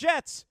only the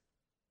Jets.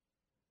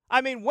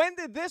 I mean, when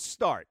did this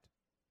start?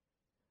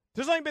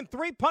 There's only been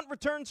 3 punt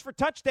returns for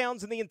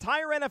touchdowns in the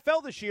entire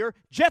NFL this year.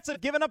 Jets have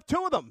given up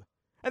 2 of them.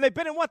 And they've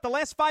been in, the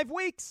last 5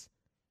 weeks?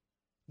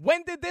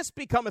 When did this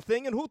become a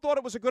thing, and who thought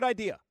it was a good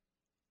idea?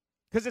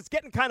 Because it's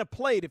getting kind of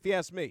played, if you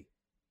ask me.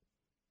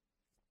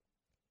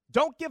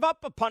 Don't give up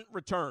a punt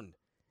return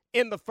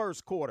in the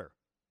first quarter.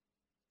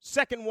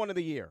 Second one of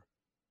the year.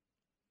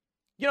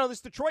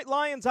 This Detroit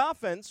Lions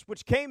offense,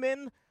 which came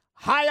in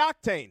high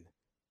octane.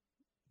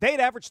 They'd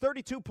averaged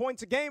 32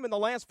 points a game in the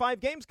last 5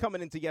 games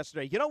coming into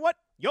yesterday. You know what?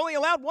 You only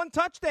allowed 1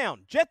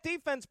 touchdown. Jet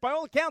defense, by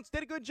all accounts,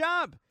 did a good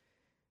job.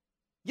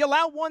 You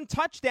allow 1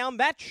 touchdown,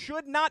 that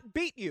should not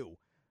beat you.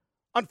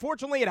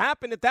 Unfortunately, it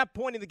happened at that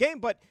point in the game,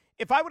 but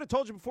if I would have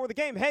told you before the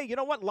game, hey, you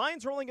know what?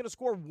 Lions are only going to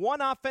score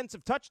 1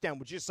 offensive touchdown.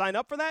 Would you sign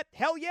up for that?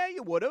 Hell yeah,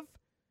 you would have.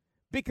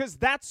 Because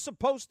that's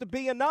supposed to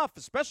be enough,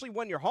 especially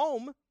when you're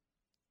home.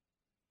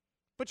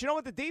 But you know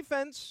what? The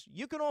defense,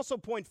 you can also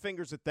point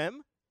fingers at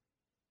them.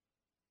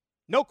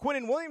 No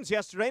Quinnen Williams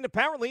yesterday, and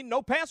apparently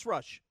no pass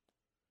rush.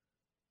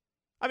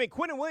 I mean,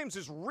 Quinnen Williams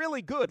is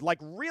really good, like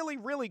really,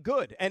 really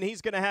good. And he's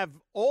going to have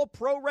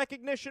all-pro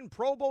recognition,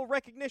 Pro Bowl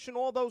recognition,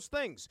 all those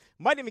things.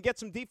 Might even get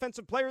some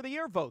Defensive Player of the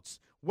Year votes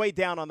way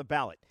down on the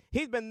ballot.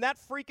 He's been that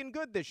freaking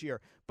good this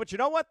year. But you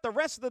know what? The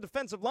rest of the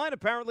defensive line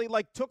apparently,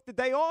 took the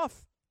day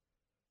off.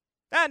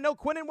 No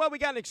Quinnen, well, we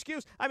got an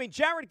excuse. I mean,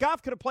 Jared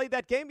Goff could have played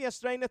that game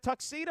yesterday in a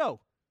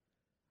tuxedo.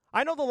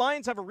 I know the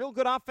Lions have a real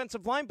good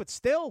offensive line, but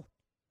still.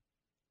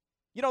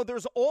 You know,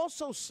 there's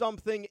also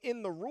something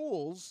in the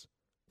rules,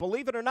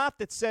 believe it or not,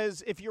 that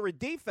says if you're a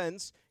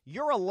defense,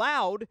 you're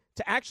allowed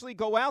to actually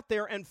go out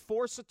there and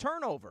force a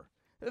turnover.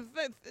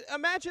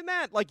 Imagine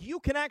that. You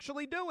can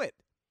actually do it.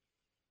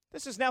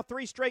 This is now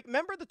 3 straight.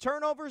 Remember the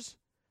turnovers?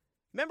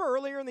 Remember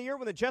earlier in the year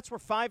when the Jets were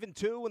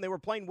 5-2 and they were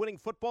playing winning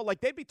football?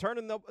 They'd be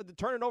turning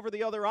over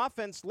the other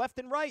offense left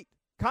and right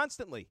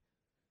constantly.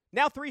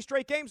 Now 3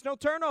 straight games, no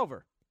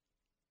turnover.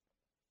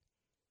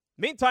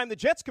 Meantime, the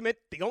Jets commit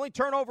the only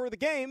turnover of the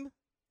game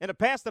in a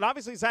pass that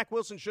obviously Zach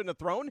Wilson shouldn't have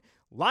thrown.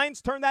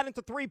 Lions turned that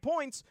into 3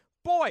 points.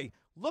 Boy,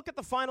 look at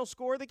the final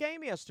score of the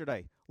game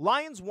yesterday.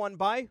 Lions won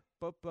by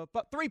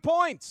 3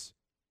 points.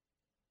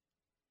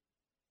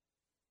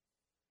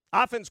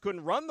 Offense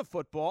couldn't run the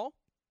football.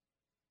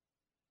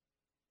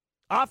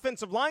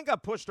 Offensive line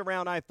got pushed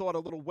around, I thought, a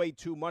little way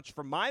too much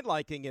for my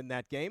liking in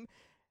that game.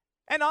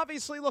 And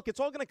obviously, look, it's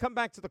all going to come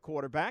back to the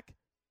quarterback.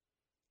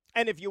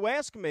 And if you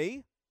ask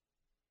me,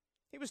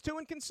 he was too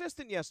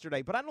inconsistent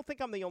yesterday, but I don't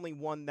think I'm the only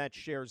one that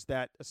shares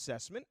that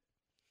assessment.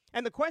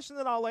 And the question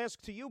that I'll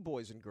ask to you,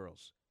 boys and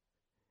girls,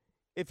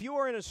 if you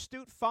are an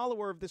astute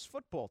follower of this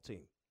football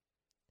team,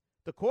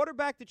 the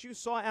quarterback that you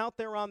saw out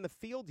there on the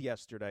field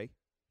yesterday,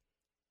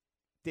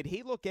 did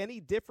he look any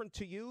different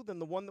to you than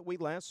the one that we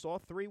last saw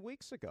 3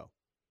 weeks ago?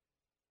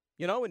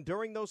 You know, and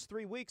during those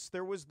 3 weeks,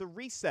 there was the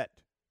reset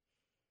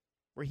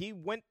where he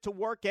went to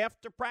work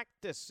after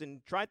practice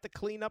and tried to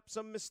clean up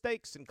some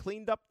mistakes and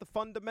cleaned up the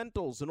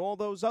fundamentals and all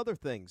those other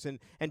things and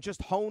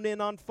just hone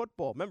in on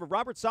football. Remember,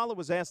 Robert Saleh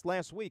was asked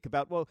last week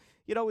about, well,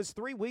 you know, is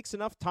 3 weeks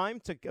enough time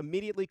to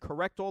immediately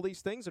correct all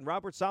these things? And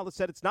Robert Saleh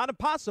said it's not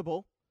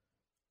impossible.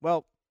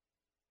 Well,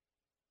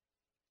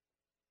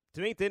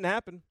 to me, it didn't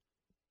happen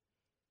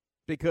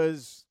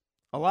because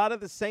a lot of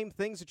the same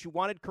things that you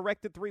wanted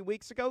corrected 3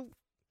 weeks ago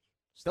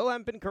still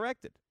haven't been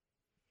corrected.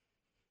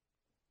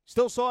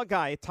 Still saw a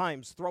guy at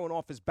times throwing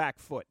off his back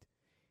foot,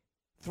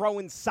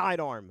 throwing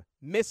sidearm,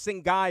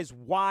 missing guys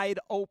wide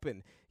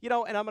open. You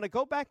know, and I'm going to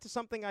go back to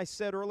something I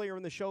said earlier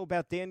in the show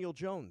about Daniel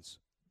Jones.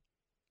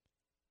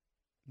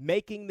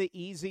 Making the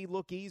easy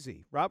look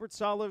easy. Robert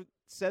Saleh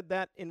said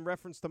that in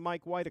reference to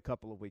Mike White a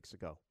couple of weeks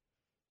ago.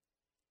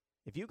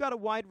 If you got a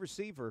wide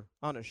receiver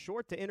on a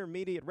short to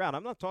intermediate route,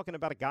 I'm not talking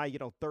about a guy,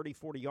 30,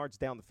 40 yards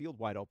down the field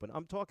wide open.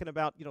 I'm talking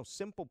about,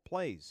 simple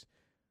plays,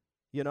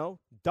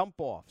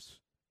 dump-offs.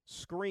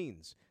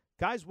 Screens,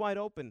 guys wide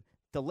open,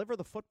 deliver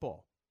the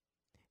football,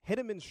 hit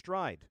him in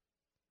stride,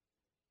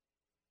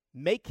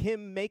 make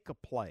him make a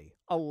play,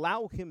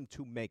 allow him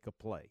to make a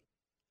play.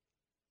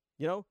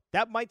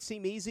 That might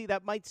seem easy,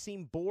 that might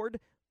seem bored,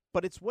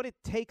 but it's what it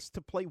takes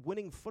to play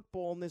winning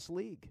football in this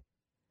league,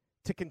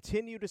 to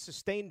continue to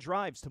sustain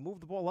drives, to move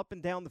the ball up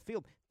and down the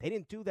field. They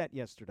didn't do that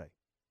yesterday.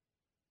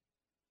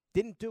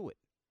 Didn't do it.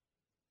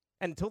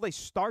 And until they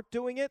start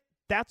doing it,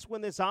 that's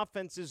when this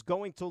offense is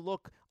going to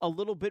look a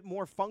little bit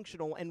more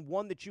functional and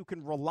one that you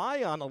can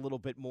rely on a little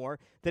bit more,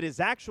 that is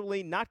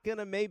actually not going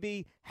to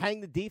maybe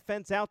hang the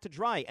defense out to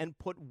dry and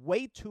put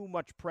way too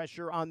much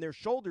pressure on their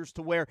shoulders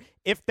to where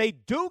if they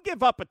do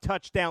give up a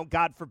touchdown,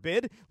 God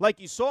forbid,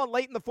 like you saw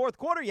late in the fourth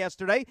quarter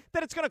yesterday,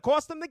 that it's going to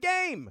cost them the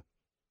game.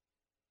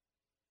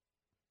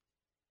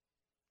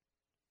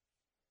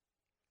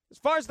 As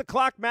far as the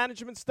clock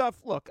management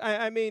stuff, look,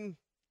 I mean,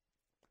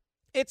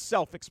 it's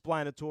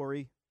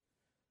self-explanatory.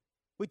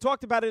 We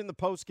talked about it in the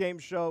post-game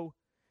show,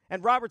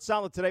 and Robert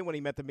Saleh today when he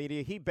met the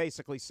media, he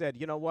basically said,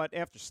 you know what,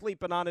 after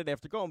sleeping on it,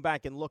 after going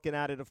back and looking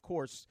at it, of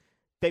course,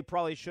 they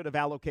probably should have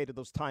allocated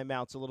those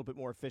timeouts a little bit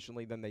more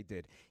efficiently than they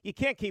did. You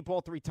can't keep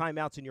all 3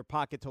 timeouts in your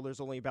pocket till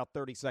there's only about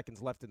 30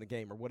 seconds left in the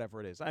game or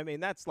whatever it is. I mean,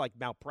 that's like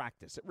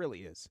malpractice. It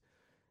really is.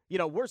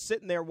 We're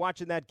sitting there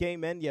watching that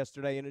game end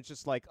yesterday, and it's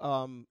just like,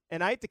 and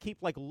I had to keep,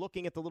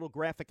 looking at the little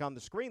graphic on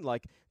the screen.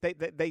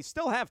 They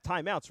still have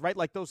timeouts, right?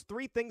 Like, those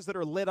 3 things that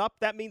are lit up,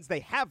 that means they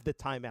have the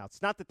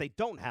timeouts, not that they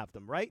don't have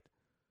them, right?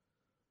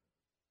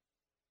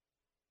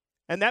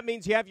 And that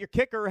means you have your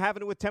kicker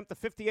having to attempt a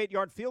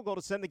 58-yard field goal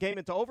to send the game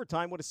into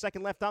overtime with a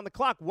second left on the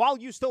clock while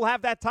you still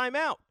have that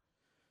timeout.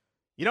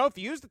 If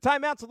you use the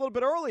timeouts a little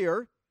bit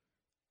earlier,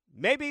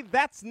 Maybe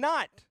that's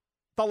not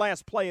the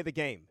last play of the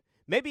game.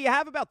 Maybe you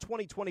have about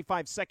 20,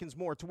 25 seconds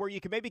more to where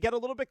you can maybe get a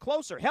little bit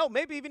closer. Hell,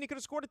 maybe even you could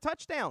have scored a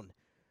touchdown,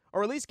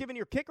 or at least given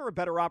your kicker a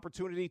better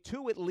opportunity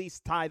to at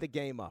least tie the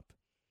game up.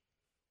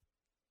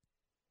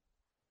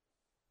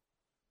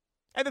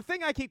 And the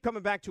thing I keep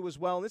coming back to as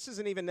well, and this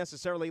isn't even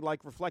necessarily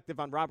like reflective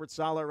on Robert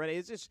Saleh,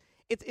 right?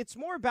 It's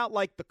more about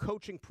like the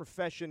coaching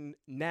profession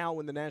now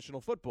in the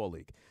National Football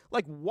League.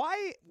 Like,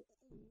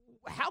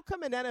 how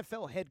come an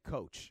NFL head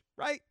coach,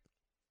 right?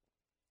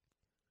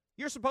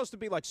 You're supposed to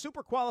be like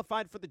super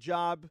qualified for the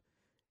job.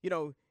 You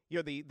know,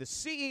 you're the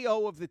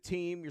CEO of the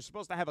team. You're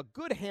supposed to have a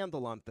good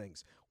handle on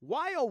things.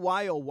 Why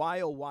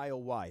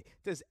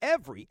does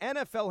every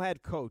NFL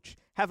head coach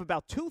have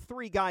about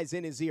 2-3 guys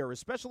in his ear,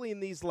 especially in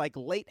these like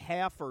late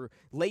half or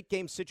late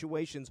game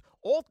situations,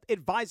 all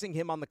advising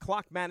him on the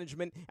clock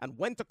management and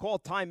when to call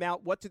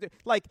timeout, what to do?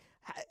 Like,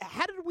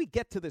 how did we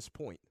get to this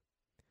point?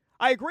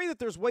 I agree that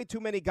there's way too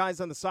many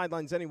guys on the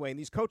sidelines anyway, and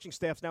these coaching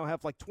staffs now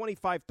have like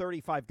 25,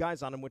 35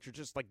 guys on them, which are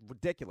just like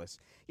ridiculous.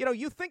 You know,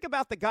 you think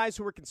about the guys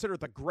who are considered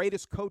the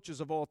greatest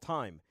coaches of all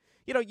time.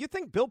 You know, you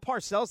think Bill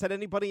Parcells had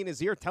anybody in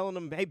his ear telling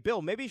him, hey,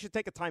 Bill, maybe you should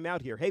take a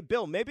timeout here. Hey,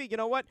 Bill, maybe, you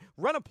know what,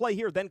 run a play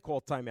here, then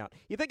call timeout.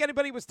 You think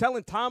anybody was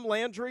telling Tom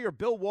Landry or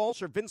Bill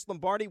Walsh or Vince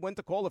Lombardi when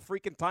to call a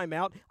freaking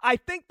timeout? I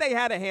think they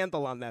had a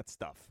handle on that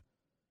stuff.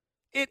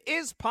 It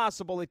is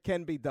possible it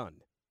can be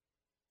done.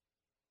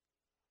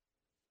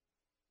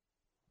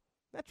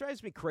 That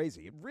drives me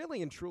crazy. It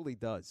really and truly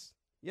does.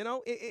 You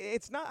know,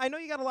 it's not – I know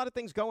you got a lot of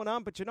things going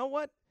on, but you know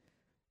what?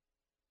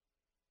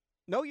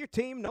 Know your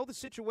team, know the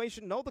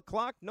situation, know the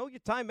clock, know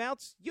your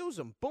timeouts. Use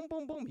them. Boom,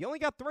 boom, boom. You only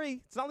got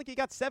 3. It's not like you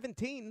got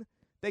 17.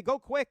 They go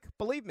quick,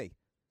 believe me.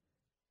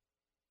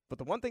 But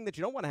the one thing that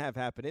you don't want to have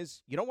happen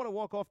is you don't want to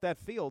walk off that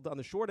field on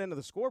the short end of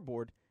the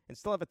scoreboard and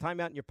still have a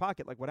timeout in your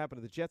pocket like what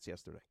happened to the Jets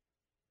yesterday.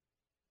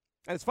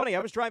 And it's funny,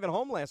 I was driving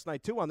home last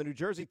night, too, on the New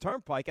Jersey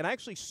Turnpike, and I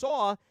actually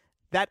saw –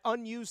 that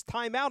unused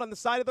timeout on the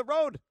side of the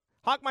road.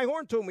 Honked my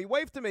horn to him. He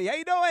waved to me. How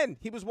you doing?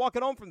 He was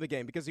walking home from the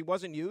game because he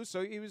wasn't used,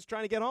 so he was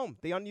trying to get home.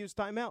 The unused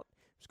timeout.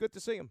 It was good to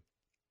see him.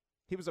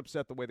 He was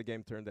upset the way the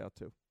game turned out,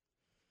 too.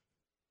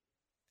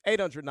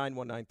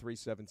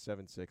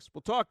 800-919-3776.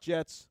 We'll talk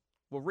Jets.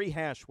 We'll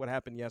rehash what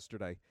happened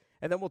yesterday.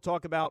 And then we'll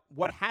talk about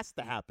what has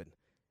to happen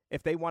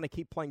if they want to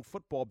keep playing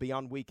football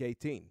beyond Week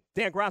 18.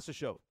 Dan Graca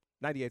Show,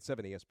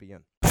 98.7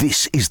 ESPN.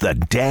 This is the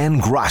Dan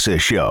Graca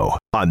Show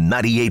on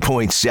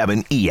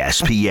 98.7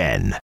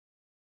 ESPN.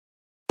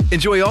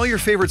 Enjoy all your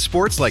favorite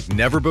sports like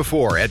never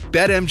before at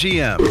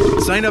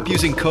BetMGM. Sign up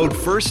using code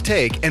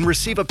FIRSTTAKE and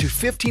receive up to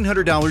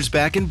 $1,500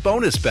 back in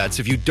bonus bets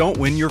if you don't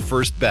win your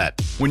first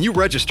bet. When you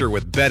register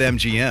with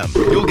BetMGM,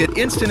 you'll get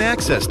instant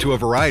access to a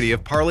variety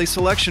of parlay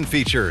selection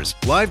features,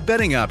 live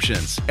betting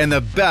options, and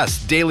the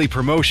best daily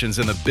promotions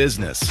in the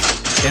business.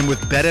 And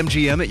with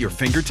BetMGM at your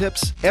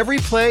fingertips, every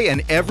play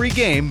and every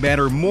game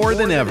matter more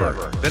than ever.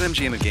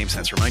 BetMGM and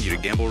GameSense remind you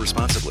to gamble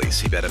responsibly.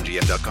 See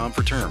BetMGM.com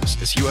for terms.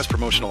 This U.S.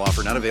 promotional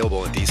offer not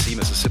available in D.C.,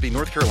 Mississippi,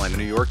 North Carolina,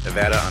 New York,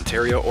 Nevada,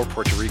 Ontario, or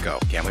Puerto Rico.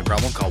 Gambling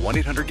problem? Call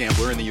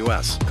 1-800-GAMBLER in the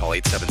U.S. Call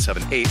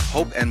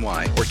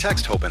 877-8-HOPE-NY or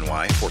text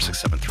HOPE-NY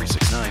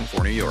 467-369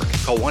 for New York.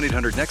 Call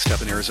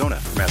 1-800-NEXT-STEP in Arizona.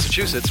 For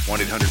Massachusetts,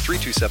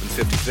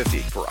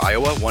 1-800-327-5050. For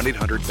Iowa,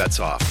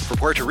 1-800-BETS-OFF. For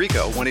Puerto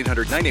Rico,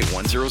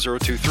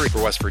 1-800-981-0023.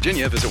 For West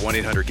Virginia, visit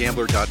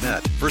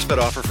 1-800-GAMBLER.net. First bet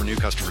offer for new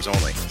customers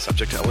only.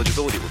 Subject to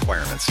eligibility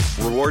requirements.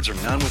 Rewards are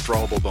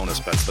non-withdrawable bonus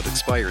bets that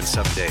expire in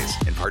 7 days.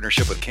 In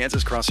partnership with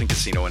Kansas Crossing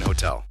Casino and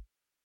Hotel.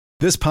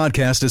 This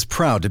podcast is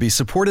proud to be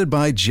supported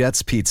by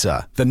Jets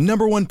Pizza, the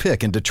 #1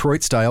 pick in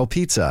Detroit-style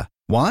pizza.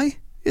 Why?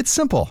 It's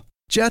simple.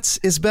 Jets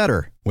is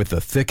better. With the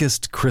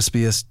thickest,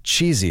 crispiest,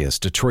 cheesiest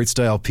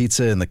Detroit-style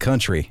pizza in the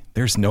country,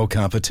 there's no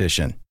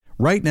competition.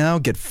 Right now,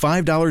 get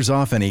 $5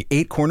 off any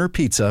 8-corner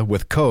pizza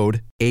with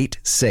code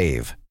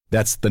 8SAVE.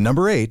 That's the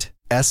number 8,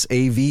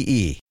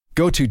 S-A-V-E.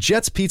 Go to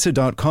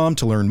jetspizza.com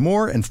to learn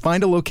more and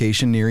find a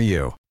location near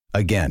you.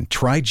 Again,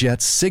 try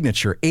Jet's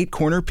signature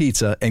 8-corner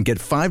pizza and get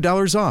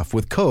 $5 off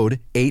with code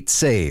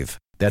 8SAVE.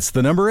 That's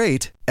the number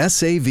 8,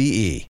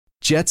 S-A-V-E.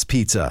 Jet's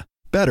Pizza.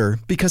 Better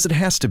because it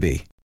has to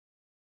be.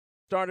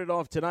 Started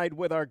off tonight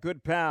with our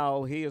good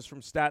pal. He is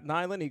from Staten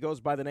Island. He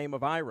goes by the name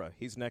of Ira.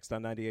 He's next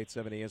on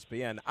 98.7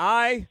 ESPN.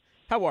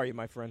 How are you,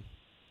 my friend?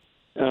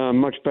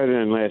 Much better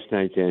than last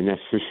night, Dan, that's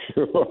for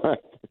sure.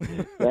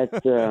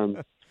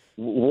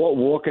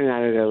 Walking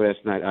out of there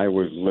last night, I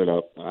was lit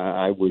up.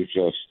 I was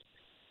just...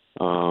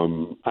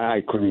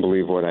 I couldn't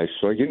believe what I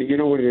saw. You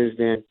know what it is,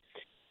 Dan?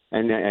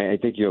 And I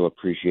think you'll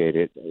appreciate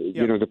it. Yep.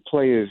 You know, the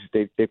players,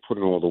 they put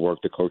in all the work.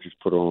 The coaches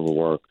put in all the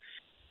work.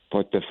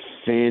 But the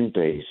fan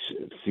base,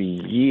 for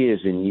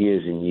years and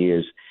years and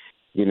years,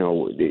 you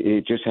know,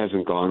 it just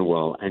hasn't gone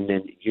well. And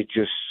then you're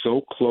just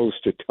so close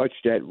to touch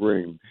that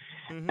ring.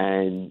 Mm-hmm.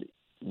 And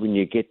when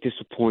you get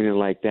disappointed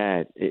like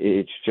that,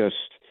 it's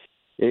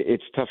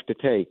tough to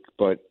take.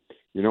 But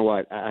you know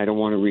what? I don't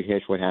want to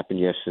rehash what happened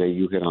yesterday.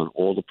 You hit on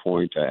all the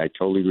points. I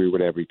totally agree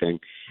with everything.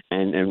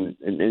 And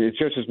it's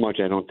just as much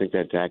I don't think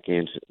that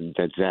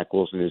Zach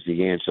Wilson is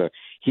the answer.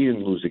 He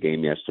didn't lose the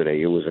game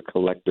yesterday. It was a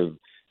collective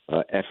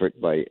effort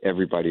by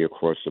everybody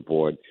across the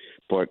board.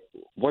 But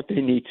what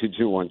they need to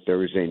do on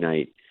Thursday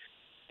night,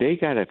 they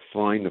got to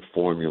find the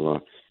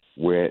formula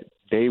where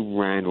they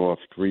ran off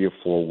 3 or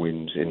 4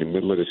 wins in the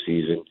middle of the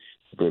season.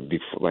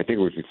 Before, I think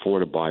it was before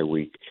the bye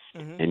week,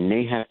 and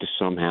they have to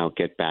somehow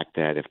get back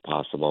that if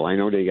possible. I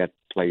know they got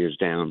players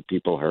down,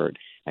 people hurt.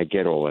 I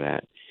get all of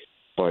that,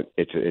 but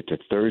it's a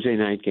Thursday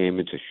night game.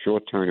 It's a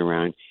short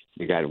turnaround.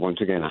 You got once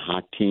again a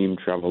hot team.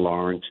 Trevor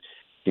Lawrence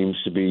seems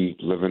to be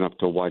living up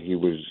to what he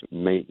was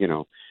made,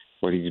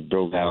 what he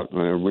built out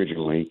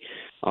originally.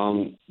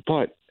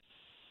 But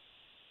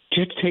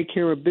just take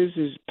care of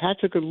business. Pats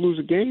are going to lose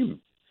a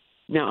game.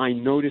 Now I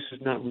know this is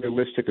not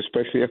realistic,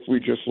 especially if we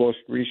just lost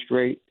 3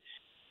 straight.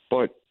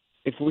 But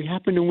if we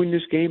happen to win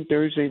this game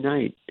Thursday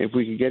night, if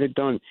we can get it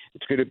done,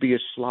 it's going to be a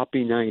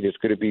sloppy night. It's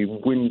going to be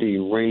windy,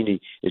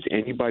 rainy. It's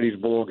anybody's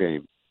ball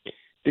game.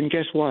 Then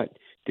guess what?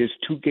 There's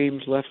 2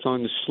 games left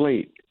on the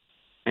slate.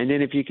 And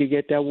then if you could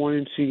get that one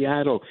in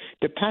Seattle,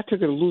 the Pats are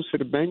going to lose to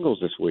the Bengals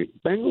this week.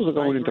 Bengals are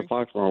going into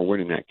Foxborough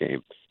winning that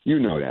game. You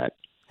know that.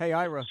 Hey,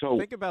 Ira,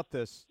 think about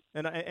this.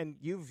 And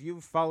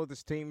you've followed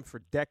this team for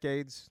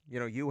decades.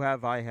 You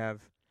have, I have.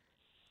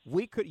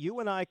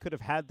 You and I could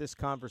have had this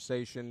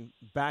conversation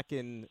back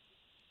in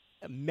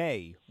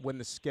May when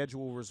the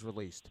schedule was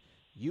released.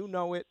 You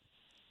know it.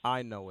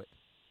 I know it.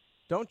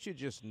 Don't you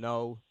just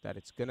know that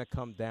it's going to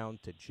come down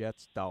to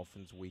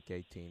Jets-Dolphins Week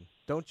 18?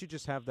 Don't you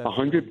just have that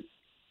 100%.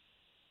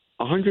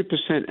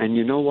 And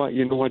you know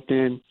what,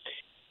 Dan?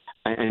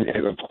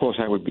 And of course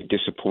I would be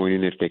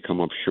disappointed if they come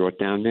up short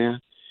down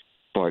there.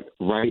 But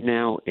right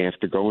now,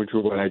 after going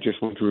through what I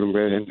just went through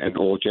and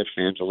all Jets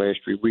fans the last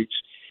 3 weeks,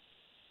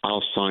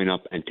 I'll sign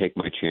up and take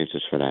my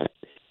chances for that.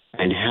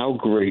 And how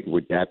great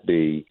would that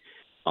be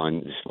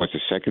on the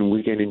second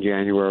weekend in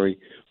January?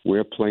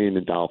 We're playing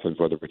the Dolphins,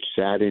 whether it's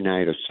Saturday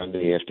night or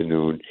Sunday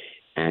afternoon,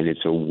 and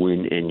it's a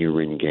win and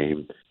you're in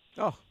game.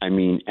 Oh. I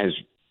mean,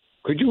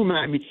 could you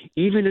imagine?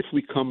 Even if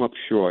we come up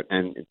short,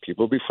 and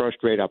people will be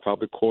frustrated, I'll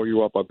probably call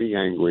you up, I'll be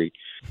angry.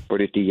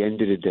 But at the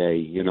end of the day,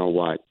 you know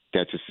what?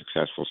 That's a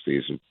successful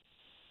season.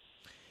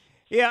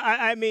 Yeah,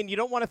 I mean, you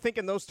don't want to think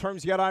in those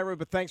terms yet, Ira,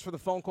 but thanks for the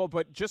phone call.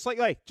 But just like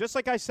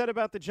I said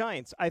about the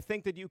Giants, I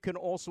think that you can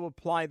also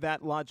apply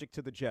that logic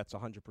to the Jets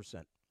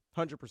 100%.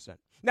 100%.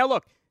 Now,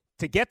 look,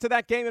 to get to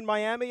that game in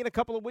Miami in a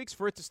couple of weeks,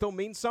 for it to still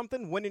mean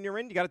something, winning you're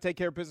in, you got to take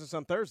care of business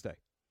on Thursday.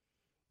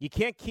 You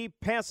can't keep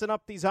passing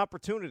up these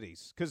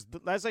opportunities because,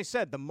 as I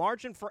said, the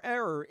margin for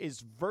error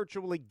is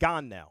virtually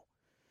gone now.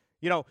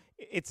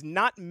 It's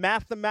not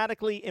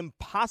mathematically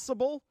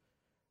impossible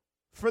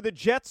for the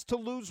Jets to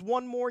lose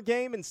one more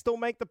game and still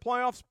make the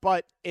playoffs,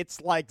 but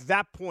it's like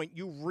that point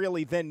you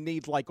really then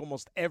need like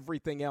almost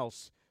everything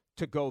else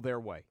to go their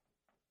way.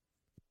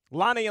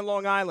 Lonnie in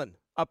Long Island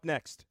up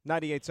next,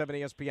 98.7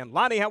 ESPN.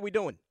 Lonnie, how we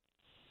doing?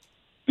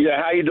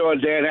 Yeah, how you doing,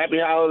 Dan? Happy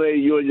holiday,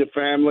 you and your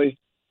family.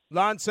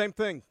 Lon, same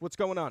thing. What's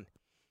going on?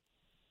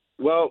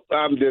 Well,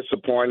 I'm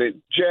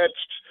disappointed. Jets,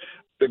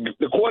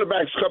 the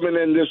quarterback's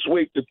coming in this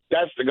week.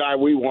 That's the guy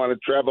we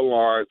wanted, Trevor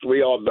Lawrence.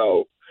 We all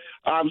know.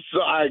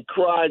 I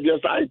cried.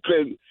 I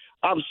couldn't.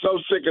 I'm so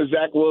sick of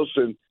Zach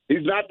Wilson.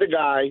 He's not the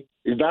guy.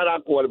 He's not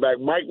our quarterback.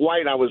 Mike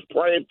White, I was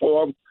praying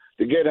for him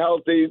to get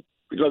healthy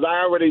because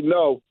I already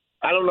know.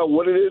 I don't know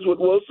what it is with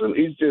Wilson.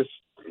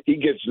 He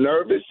gets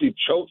nervous. He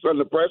chokes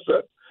under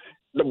pressure.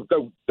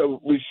 The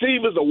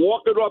receivers are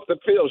walking off the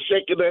field,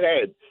 shaking their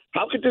head.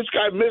 How could this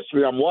guy miss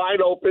me? I'm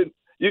wide open.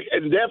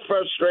 And they're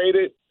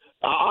frustrated.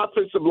 Our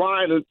offensive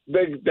line,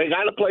 they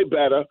got to play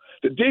better.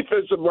 The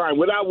defensive line,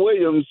 without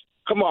Williams,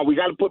 come on, we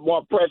got to put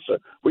more pressure.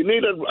 We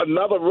need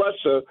another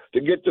rusher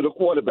to get to the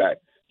quarterback.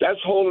 That's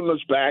holding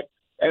us back.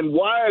 And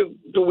why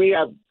do we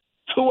have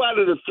 2 out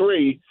of the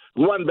 3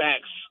 run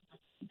backs,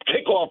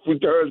 kickoff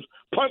returns,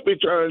 punt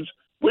returns?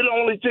 We're the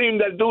only team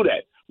that do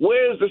that.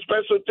 Where's the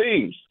special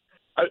teams?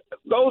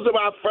 Those are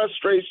our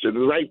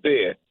frustrations right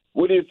there.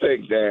 What do you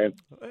think, Dan?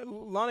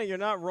 Lonnie, you're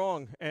not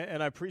wrong,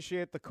 and I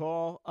appreciate the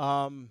call.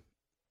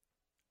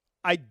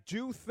 I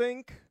do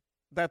think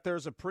that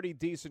there's a pretty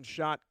decent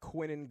shot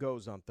Quinnen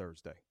goes on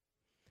Thursday.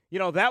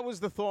 That was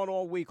the thought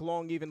all week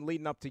long, even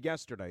leading up to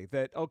yesterday,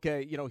 that,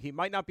 okay, he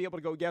might not be able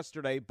to go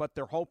yesterday, but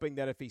they're hoping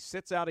that if he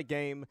sits out a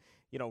game,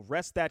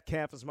 rest that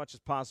calf as much as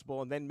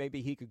possible, and then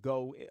maybe he could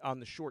go on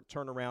the short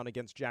turnaround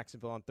against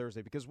Jacksonville on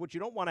Thursday. Because what you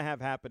don't want to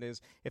have happen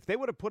is if they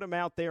would have put him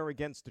out there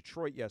against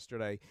Detroit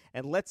yesterday,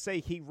 and let's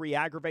say he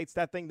re-aggravates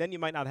that thing, then you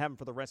might not have him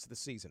for the rest of the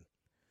season.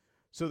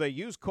 So they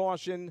use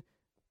caution,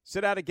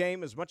 sit out a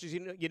game as much as you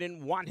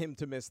didn't want him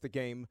to miss the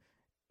game,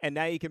 and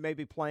now you can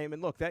maybe play him.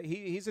 And look,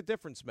 he's a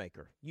difference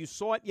maker. You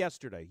saw it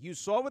yesterday. You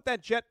saw what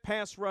that Jet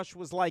pass rush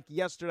was like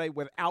yesterday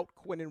without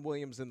Quinnen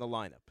Williams in the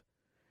lineup.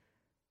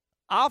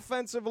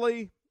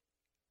 Offensively,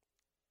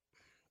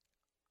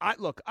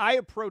 I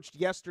approached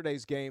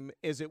yesterday's game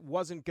as it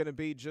wasn't going to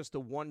be just a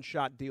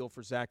one-shot deal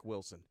for Zach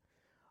Wilson.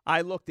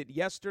 I looked at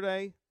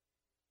yesterday,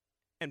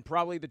 and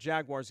probably the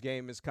Jaguars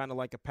game is kind of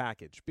like a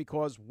package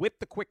because with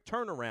the quick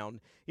turnaround,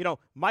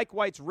 Mike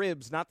White's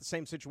ribs, not the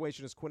same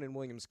situation as Quinnen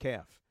Williams'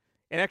 calf.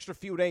 An extra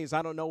few days,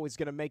 I don't know, is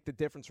going to make the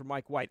difference for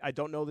Mike White. I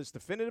don't know this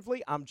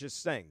definitively. I'm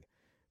just saying,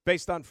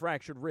 based on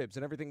fractured ribs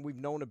and everything we've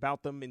known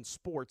about them in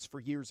sports for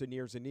years and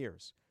years and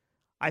years.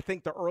 I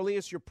think the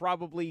earliest you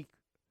probably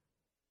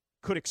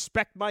could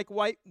expect Mike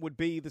White would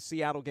be the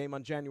Seattle game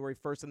on January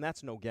 1st, and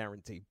that's no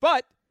guarantee.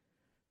 But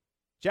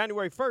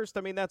January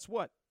 1st, that's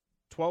what,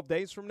 12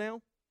 days from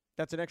now?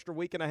 That's an extra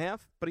week and a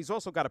half. But he's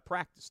also got to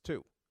practice,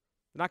 too.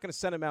 They're not going to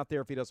send him out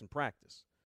there if he doesn't practice.